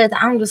good.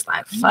 I'm just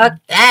like, fuck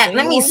that.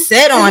 Let me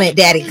sit on it,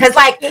 daddy. Cause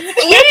like, you know what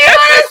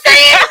I'm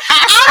saying?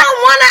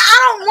 I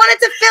don't want it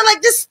to feel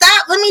like just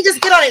stop. Let me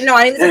just get on it. No,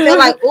 I need to feel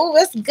like, oh,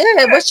 it's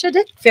good. What's your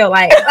dick feel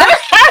like?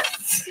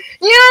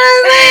 You know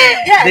what I'm saying?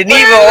 yeah, the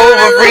Neva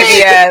over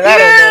freaky ass. I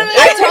don't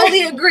know. I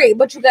totally agree,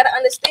 but you gotta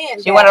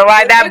understand. You want to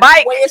ride that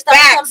bike? When you're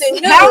starting Facts.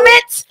 something new,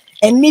 Helmets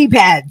and knee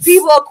pads.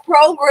 people are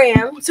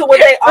programmed to what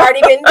they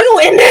already been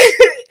doing.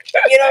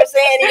 You know what I'm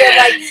saying? You're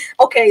like,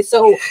 okay,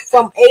 so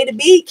from A to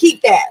B,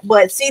 keep that,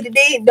 but C to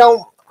D,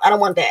 don't. I don't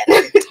want that.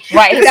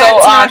 Right. That's So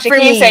not for Shaquille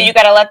me. said you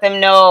gotta let them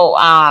know.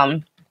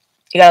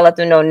 You gotta let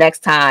them know next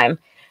time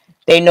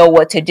they know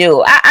what to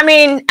do. I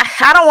mean,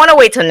 I don't want to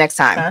wait till next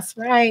time. That's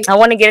right. I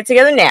want to get it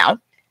together now,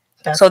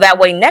 so that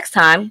way next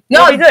time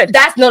it'll be good.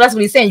 That's what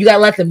he's saying. You gotta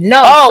let them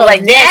know. Oh, So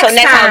like that, so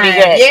next time it'll be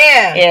good.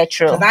 Yeah. Yeah,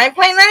 true. 'Cause I ain't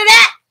playing none of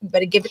that. You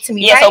better give it to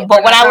me. Yeah. right, So,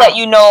 but when I let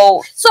you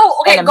know, So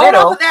okay, In the going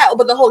middle. off of that,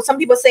 but the whole some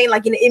people are saying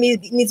like it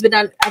needs to be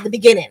done at the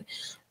beginning.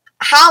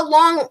 How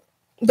long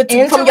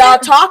from y'all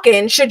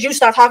talking should you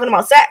start talking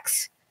about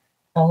sex?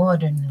 Oh, I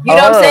don't know. You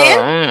know what I'm saying?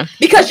 Mm.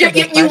 Because That's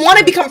a good you want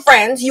to question. become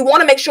friends. You want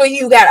to make sure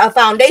you got a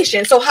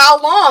foundation. So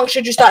how long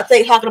should you start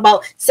talking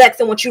about sex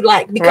and what you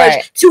like? Because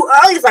Right. too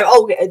early, it's like,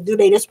 oh, do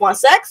they just want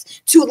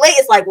sex? Too late,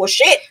 it's like, well,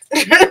 shit.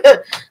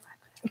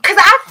 Because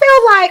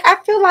I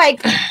feel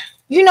like,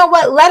 you know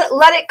what? Let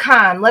it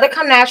come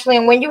naturally.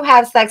 And when you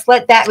have sex,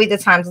 let that be the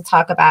time to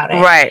talk about it.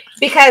 Right.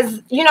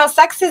 Because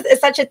sex is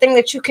such a thing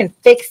that you can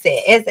fix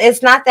it.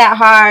 It's not that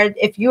hard.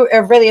 If you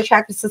are really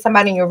attracted to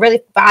somebody and you're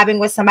really vibing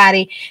with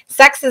somebody,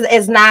 sex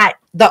is not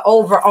the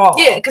overall.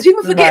 Yeah, because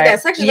people forget Right.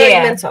 that sex is very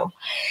Yeah. mental.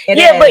 It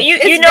Yeah, is. but you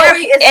It's know,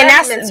 very- it's and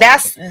very mental.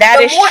 that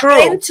The is more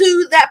true.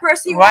 into that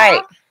person you Right.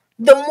 are,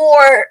 the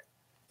more,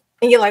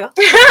 and you're like,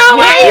 Yeah.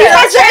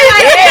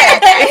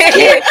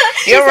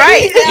 You're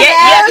right.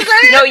 Yeah.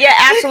 No, you're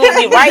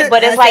absolutely right.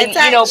 But it's like,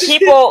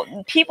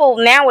 people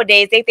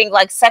nowadays, they think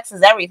like sex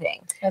is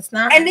everything. It's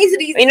not. and these are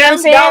these You know what I'm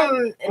saying?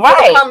 dumb,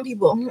 Right. dumb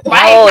people.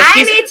 Right. Oh, I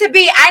she's- need to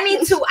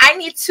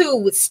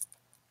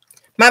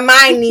my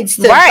mind needs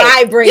to Right.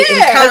 vibrate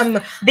Yeah.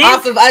 and come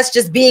off of us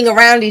just being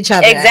around each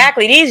other.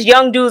 Exactly. These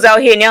young dudes out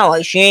here now,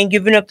 like, she ain't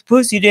giving up the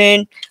pussy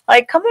then.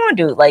 Like, come on,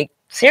 dude. Like,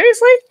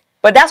 seriously?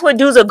 But that's what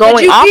dudes are going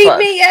Did you off feed of.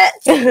 me yet?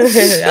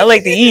 I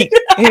like to eat.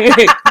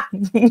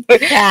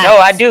 No,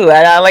 I do.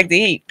 I like to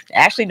eat.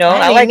 Actually, no,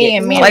 I like it.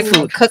 I like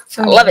food. Cook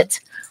for I me. love it.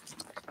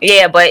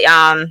 Yeah, but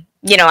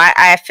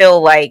I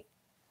feel like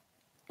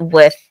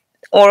with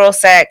oral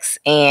sex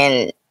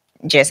and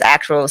just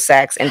actual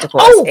sex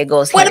intercourse, Oh, it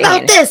goes what hand in about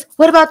hand. this?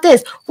 What about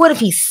this? What if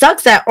he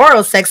sucks at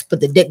oral sex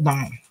but the dick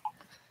bomb?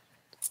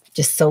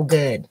 Just so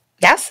good.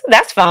 That's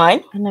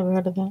fine. I never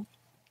heard of that.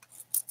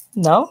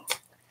 No.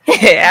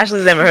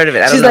 Ashley's never heard of it.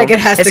 I don't She's know. like, it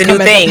has It's to a come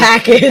new as thing. a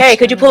package. Hey,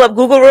 could you pull up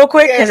Google real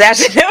quick? Because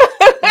Ashley.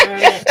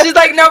 She's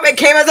like, nope, it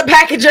came as a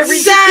package every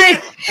time.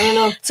 I don't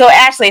know. So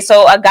Ashley,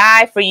 a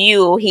guy for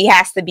you, he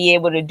has to be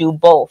able to do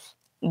both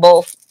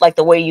like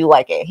the way you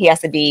like it. He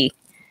has to be.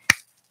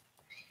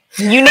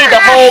 You need the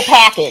whole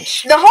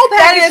package. The whole That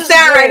package didn't is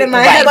sound great, right in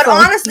my but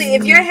headphones. honestly,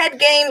 if your head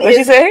game What'd you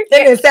is, say? That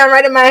didn't sound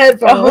right in my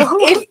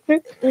headphones.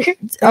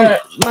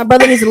 my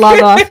brother needs to log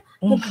off.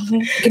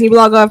 Can you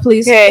log off,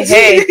 please?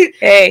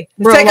 Hey.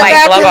 Bro, Take a Mike,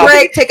 log bathroom off.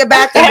 break. Take a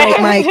bathroom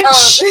break, Mike.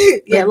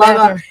 Yeah, log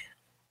off.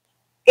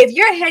 If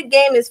your head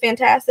game is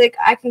fantastic,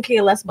 I can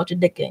care less about your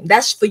dick game.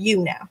 That's for you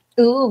now.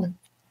 Ooh.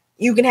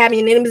 You can have me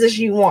in any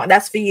position you want.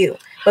 That's for you.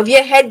 But if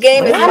your head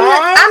game is mine,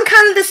 I'm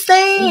kind of the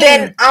same.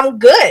 then I'm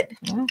good.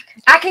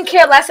 I can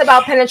care less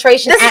about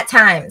penetration at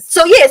times.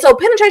 So yeah, so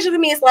penetration for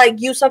me is like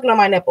you sucking on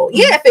my nipple.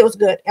 Yeah, it feels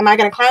good. Am I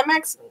gonna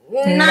climax?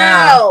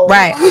 No.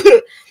 Right.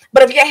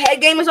 But if your head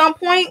game is on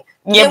point,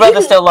 Your then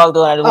brother's still logged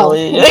on.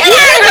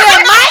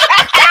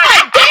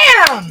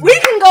 we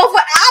can go for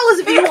hours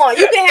if you want.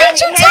 You can have me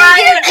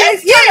tired.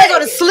 head game. Yeah, go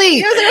to sleep.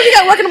 You know what I'm saying? You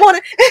got work in the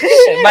morning.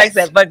 Mike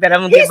said, "Fuck that!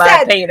 I'm gonna He get my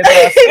said- opinion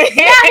across."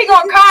 Now he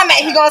gonna comment.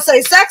 He gonna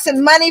say sex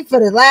and money for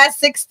the last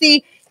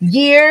 60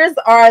 years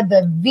are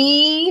the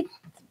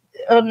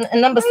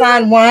number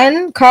sign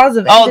one cause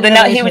of. Oh,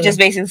 he was just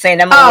basically saying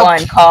number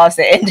one cause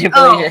the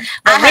interplegia.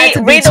 I had to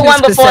be Read the too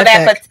one before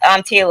that specific.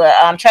 for Taylor.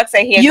 Chuck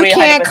said he You agreed.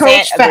 can't 100%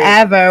 coach agreed.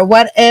 forever.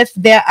 What if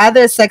their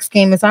other sex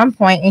game is on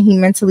point and he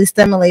mentally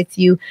stimulates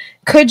you?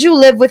 Could you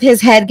live with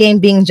his head game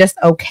being just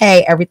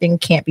okay? Everything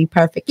can't be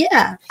perfect.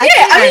 Yeah. I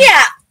mean,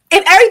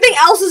 if everything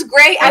else is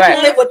great, I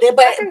can live with it.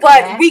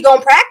 But we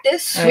gonna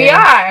practice. We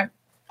are.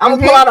 I'm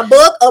gonna pull out a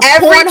book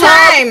every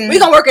time. We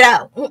gonna work it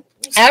out.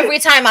 Every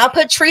time I'll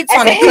put treats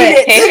on the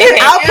clip.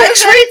 I'll put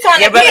treats on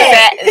your brother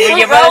said,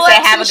 your brother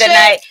said, have a good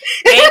night.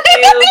 Thank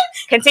you.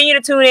 Continue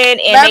to tune in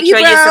and make sure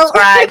you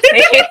subscribe.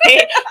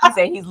 He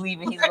said he's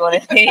leaving. He's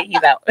going.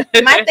 He's out.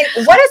 My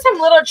thing. What are some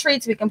little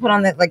treats we can put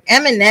on that, like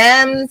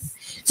M&Ms?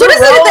 So this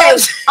is the thing.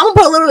 I'm gonna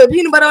put a little bit of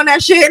peanut butter on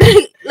that shit.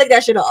 Lick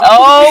that shit off.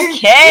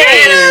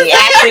 Okay.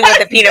 Actually, with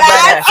the peanut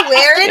butter. That's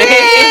where it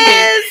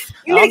is.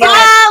 You need to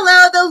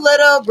follow the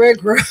little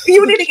brick road.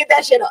 You need to get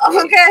that shit off,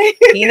 okay?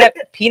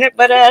 Peanut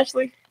butter,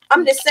 Ashley?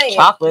 I'm just saying.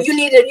 Chocolate. You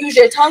need to use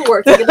your tongue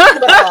work to get the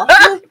peanut butter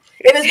off.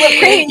 If it's whipped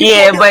cream,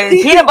 yeah, but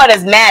peanut butter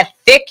is mad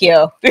thick,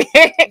 yo.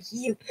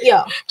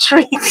 Yo.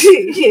 Treats.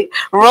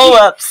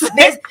 Roll-ups.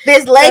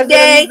 There's leg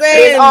day,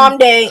 there's arm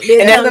day,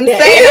 there's tongue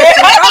day.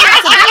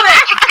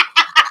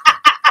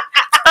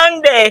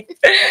 Tongue day.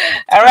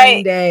 All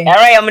right.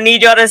 I'm gonna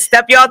need y'all to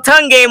step y'all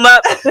tongue game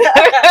up.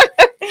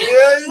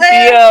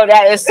 Yo,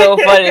 that is so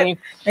funny.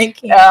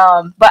 Thank you.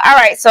 But all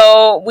right,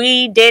 so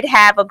we did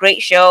have a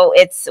great show.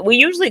 We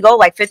usually go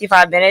like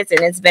 55 minutes,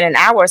 and it's been an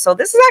hour, so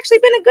this has actually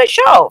been a good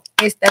show.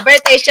 It's the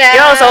birthday show.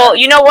 Yo, so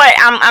you know what?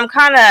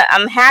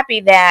 I'm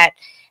happy that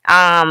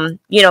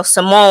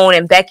Simone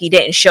and Becky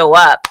didn't show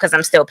up because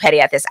I'm still petty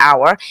at this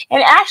hour.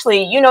 And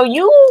Ashley, you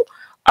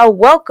are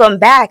welcome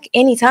back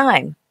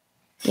anytime.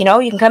 You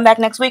can come back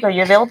next week. Are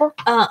you available?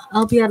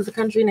 I'll be out of the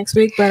country next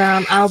week, but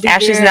I'll be.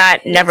 Ashley's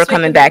never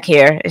coming back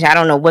here. I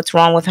don't know what's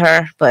wrong with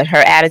her, but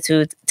her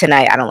attitude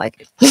tonight, I don't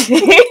like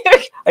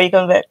it. Are you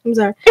coming back? I'm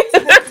sorry.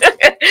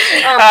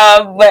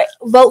 But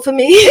vote for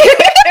me.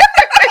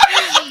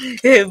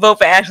 Vote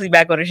for Ashley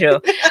back on the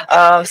show.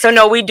 So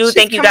no, we do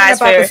thank you guys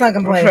for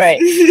right.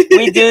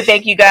 We do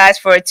thank you guys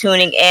for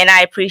tuning in.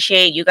 I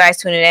appreciate you guys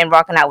tuning in,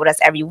 rocking out with us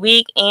every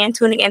week, and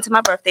tuning into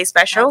my birthday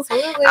special.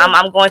 Absolutely.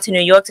 I'm going to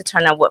New York to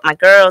turn up with my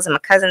girls and my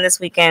cousin this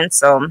weekend,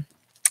 so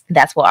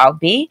that's where I'll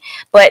be.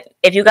 But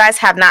if you guys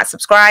have not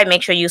subscribed,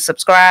 make sure you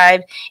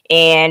subscribe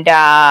and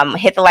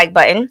hit the like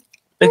button.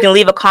 You can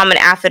leave a comment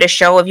after the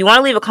show. If you want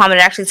to leave a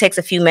comment, it actually takes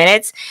a few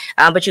minutes,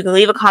 but you can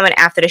leave a comment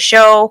after the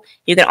show.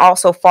 You can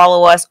also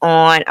follow us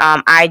on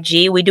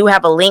IG. We do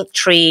have a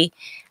Linktree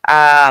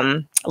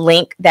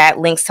link that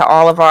links to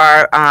all of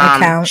our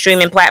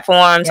streaming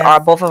platforms,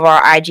 both of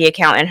our IG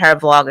account and her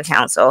vlog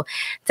account. So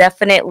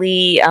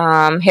definitely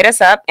hit us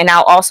up. And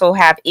I'll also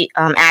have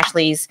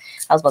Ashley's,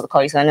 I was about to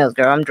call you something else,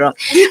 girl. I'm drunk.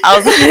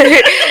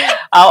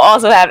 I'll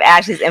also have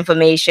Ashley's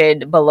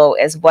information below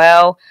as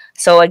well.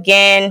 So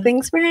again,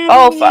 thanks for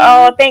having me.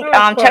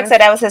 Chuck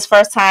said that was his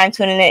first time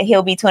tuning in.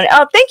 He'll be tuning.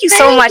 Oh, thank you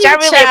so much. I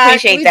really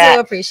appreciate that. We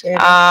do appreciate it.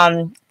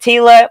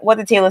 Tila, what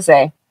did Tila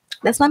say?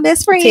 That's my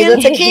best friend. Tila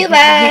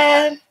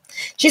Tequila.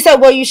 She said,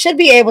 well, you should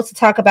be able to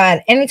talk about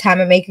it anytime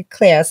and make it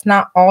clear. It's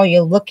not all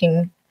you're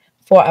looking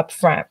for up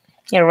front.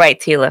 You're right,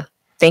 Tila.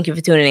 Thank you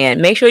for tuning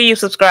in. Make sure you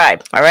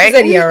subscribe. All right.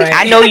 Right.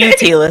 I know you,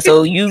 Tila,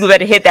 so you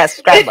better hit that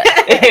subscribe button.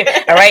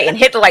 All right. And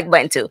hit the like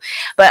button too.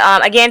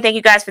 But again, thank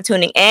you guys for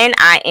tuning in.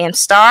 I am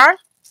Star.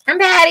 I'm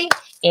Patty.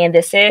 And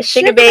this is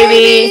Sugar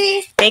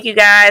Baby. Thank you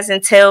guys.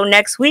 Until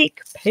next week.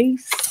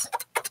 Peace.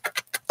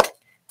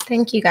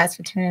 Thank you guys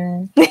for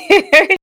tuning in.